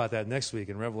say about that next week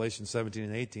in Revelation 17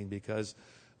 and 18, because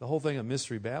the whole thing of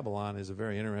Mystery Babylon is a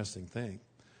very interesting thing,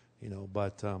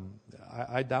 but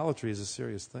idolatry is a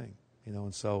serious thing,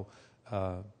 and so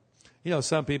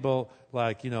Some people,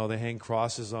 like, they hang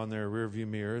crosses on their rearview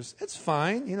mirrors. It's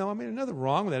fine. There's nothing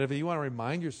wrong with that. If you want to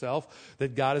remind yourself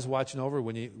that God is watching over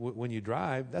when you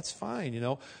drive, that's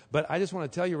fine, But I just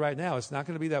want to tell you right now, it's not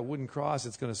going to be that wooden cross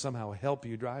that's going to somehow help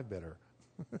you drive better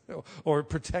or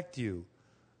protect you,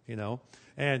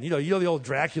 And, the old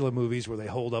Dracula movies where they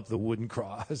hold up the wooden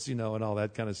cross, and all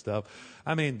that kind of stuff.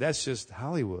 That's just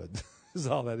Hollywood is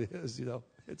all that is,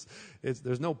 It's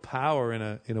there's no power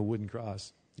in a wooden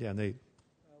cross. Yeah, Nate.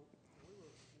 We were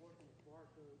working with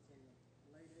barcodes in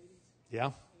the late 80s.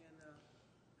 Yeah. And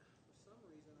for some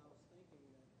reason, I was thinking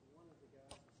that one of the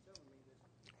guys was telling me that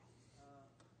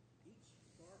each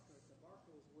barcode, the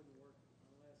barcodes wouldn't work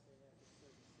unless they had a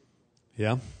certain sequence.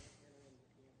 Yeah. Enter in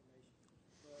the information.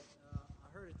 But I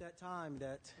heard at that time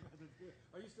that.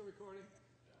 Are you still recording?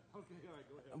 Okay, all right,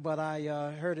 go ahead. But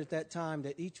I heard at that time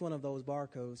that each one of those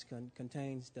barcodes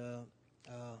contains the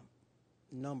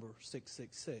number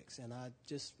 666, and I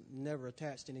just never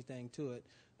attached anything to it.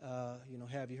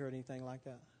 Have you heard anything like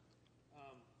that?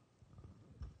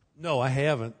 No, I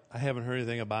haven't. I haven't heard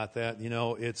anything about that.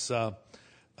 It's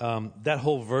that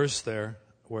whole verse there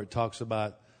where it talks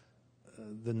about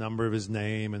the number of his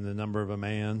name and the number of a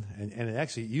man, and it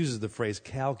actually uses the phrase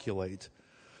calculate.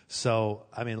 So,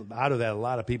 out of that, a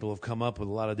lot of people have come up with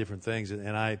a lot of different things,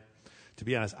 and I, to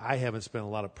be honest, I haven't spent a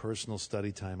lot of personal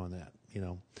study time on that,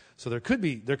 So there could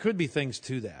be things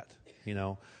to that,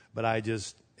 but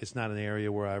it's not an area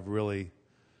where I've really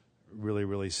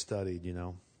studied,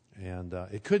 And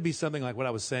it could be something like what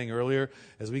I was saying earlier,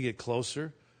 as we get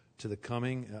closer to the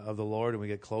coming of the Lord and we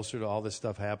get closer to all this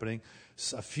stuff happening,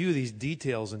 a few of these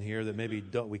details in here that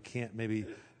maybe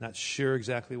not sure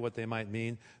exactly what they might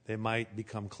mean, they might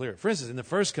become clear. For instance, in the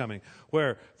first coming,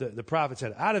 where the prophet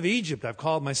said, "Out of Egypt I've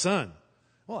called my son."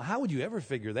 Well, how would you ever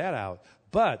figure that out?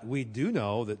 But we do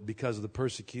know that because of the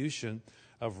persecution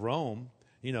of Rome,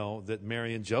 that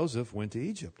Mary and Joseph went to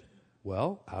Egypt.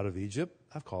 Well, out of Egypt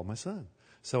I've called my son.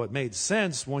 So it made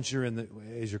sense once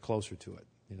as you're closer to it,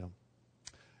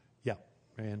 Yeah,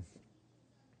 Marianne.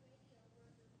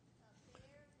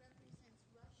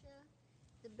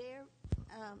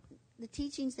 The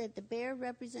teachings that the bear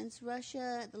represents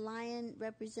Russia, the lion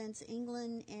represents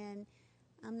England, and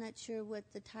I'm not sure what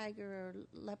the tiger or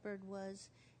leopard was.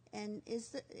 And is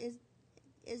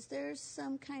there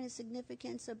some kind of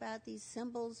significance about these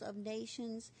symbols of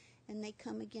nations, and they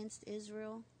come against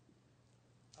Israel?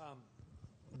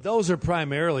 Those are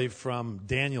primarily from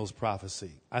Daniel's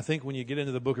prophecy. I think when you get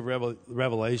into the book of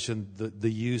Revelation, the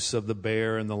use of the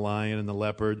bear and the lion and the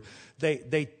leopard,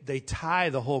 they tie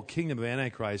the whole kingdom of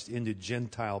Antichrist into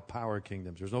Gentile power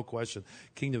kingdoms. There's no question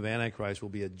kingdom of Antichrist will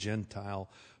be a Gentile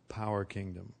power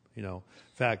kingdom. In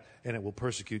fact, and it will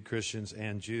persecute Christians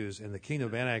and Jews. And the kingdom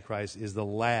of Antichrist is the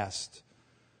last.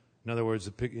 In other words,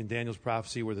 in Daniel's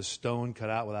prophecy where the stone cut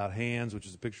out without hands, which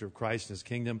is a picture of Christ and his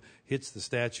kingdom, hits the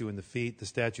statue in the feet, the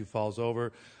statue falls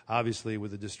over. Obviously, with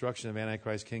the destruction of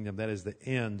Antichrist's kingdom, that is the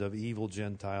end of evil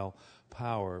Gentile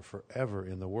power forever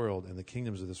in the world. And the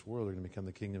kingdoms of this world are going to become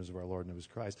the kingdoms of our Lord and of his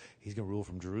Christ. He's going to rule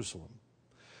from Jerusalem.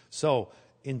 So,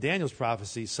 in Daniel's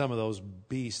prophecy, some of those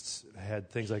beasts had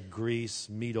things like Greece,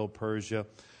 Medo-Persia.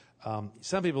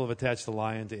 Some people have attached the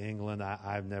lion to England.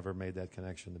 I've never made that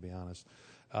connection, to be honest.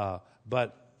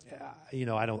 But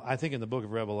I think in the book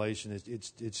of Revelation,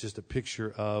 it's just a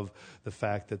picture of the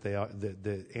fact that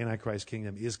the Antichrist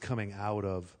kingdom is coming out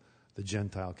of the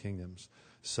Gentile kingdoms.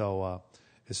 So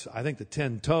I think the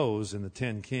 10 toes and the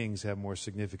 10 kings have more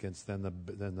significance than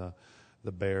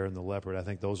the bear and the leopard. I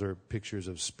think those are pictures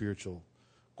of spiritual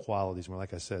qualities, more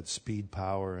like I said, speed,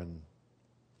 power, and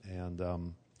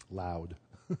loud.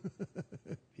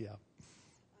 Yeah.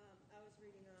 I was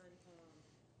reading on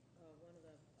one of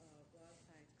the blog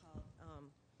sites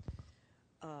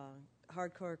called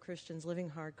Hardcore Christians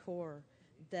Living Hardcore,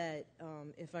 that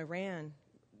if Iran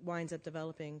winds up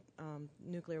developing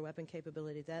nuclear weapon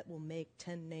capability, that will make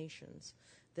 10 nations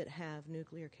that have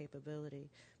nuclear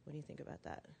capability. What do you think about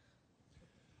that?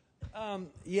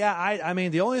 I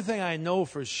mean, the only thing I know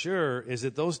for sure is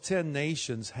that those 10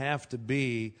 nations have to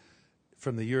be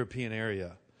from the European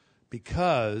area,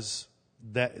 because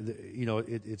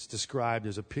it's described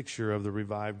as a picture of the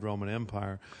revived Roman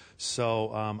Empire.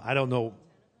 So I don't know.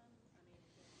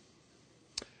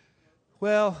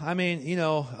 Well, I mean,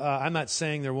 I'm not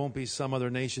saying there won't be some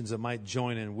other nations that might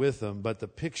join in with them, but the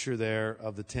picture there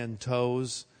of the 10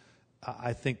 toes,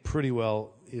 I think pretty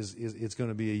well it's going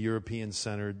to be a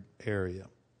European-centered area.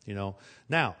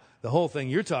 Now, the whole thing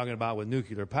you're talking about with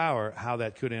nuclear power, how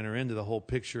that could enter into the whole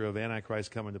picture of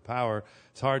Antichrist coming to power,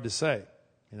 it's hard to say.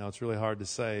 It's really hard to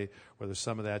say whether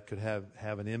some of that could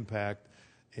have an impact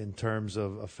in terms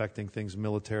of affecting things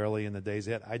militarily in the days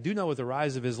ahead. I do know with the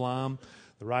rise of Islam,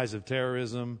 the rise of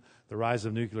terrorism, the rise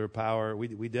of nuclear power,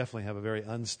 we definitely have a very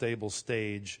unstable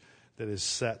stage that is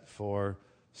set for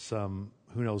some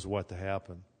who knows what to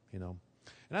happen, you know.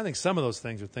 And I think some of those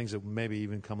things are things that maybe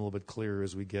even come a little bit clearer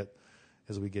as we get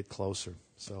closer.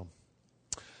 So,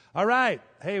 all right.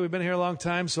 Hey, we've been here a long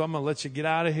time, so I'm going to let you get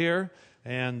out of here.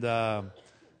 And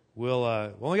we'll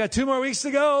only got 2 more weeks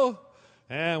to go,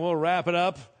 and we'll wrap it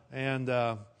up. And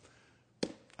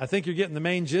I think you're getting the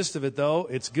main gist of it, though.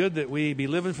 It's good that we be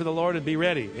living for the Lord and be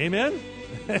ready. Amen?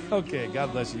 Okay,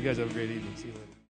 God bless you. You guys have a great evening. See you later.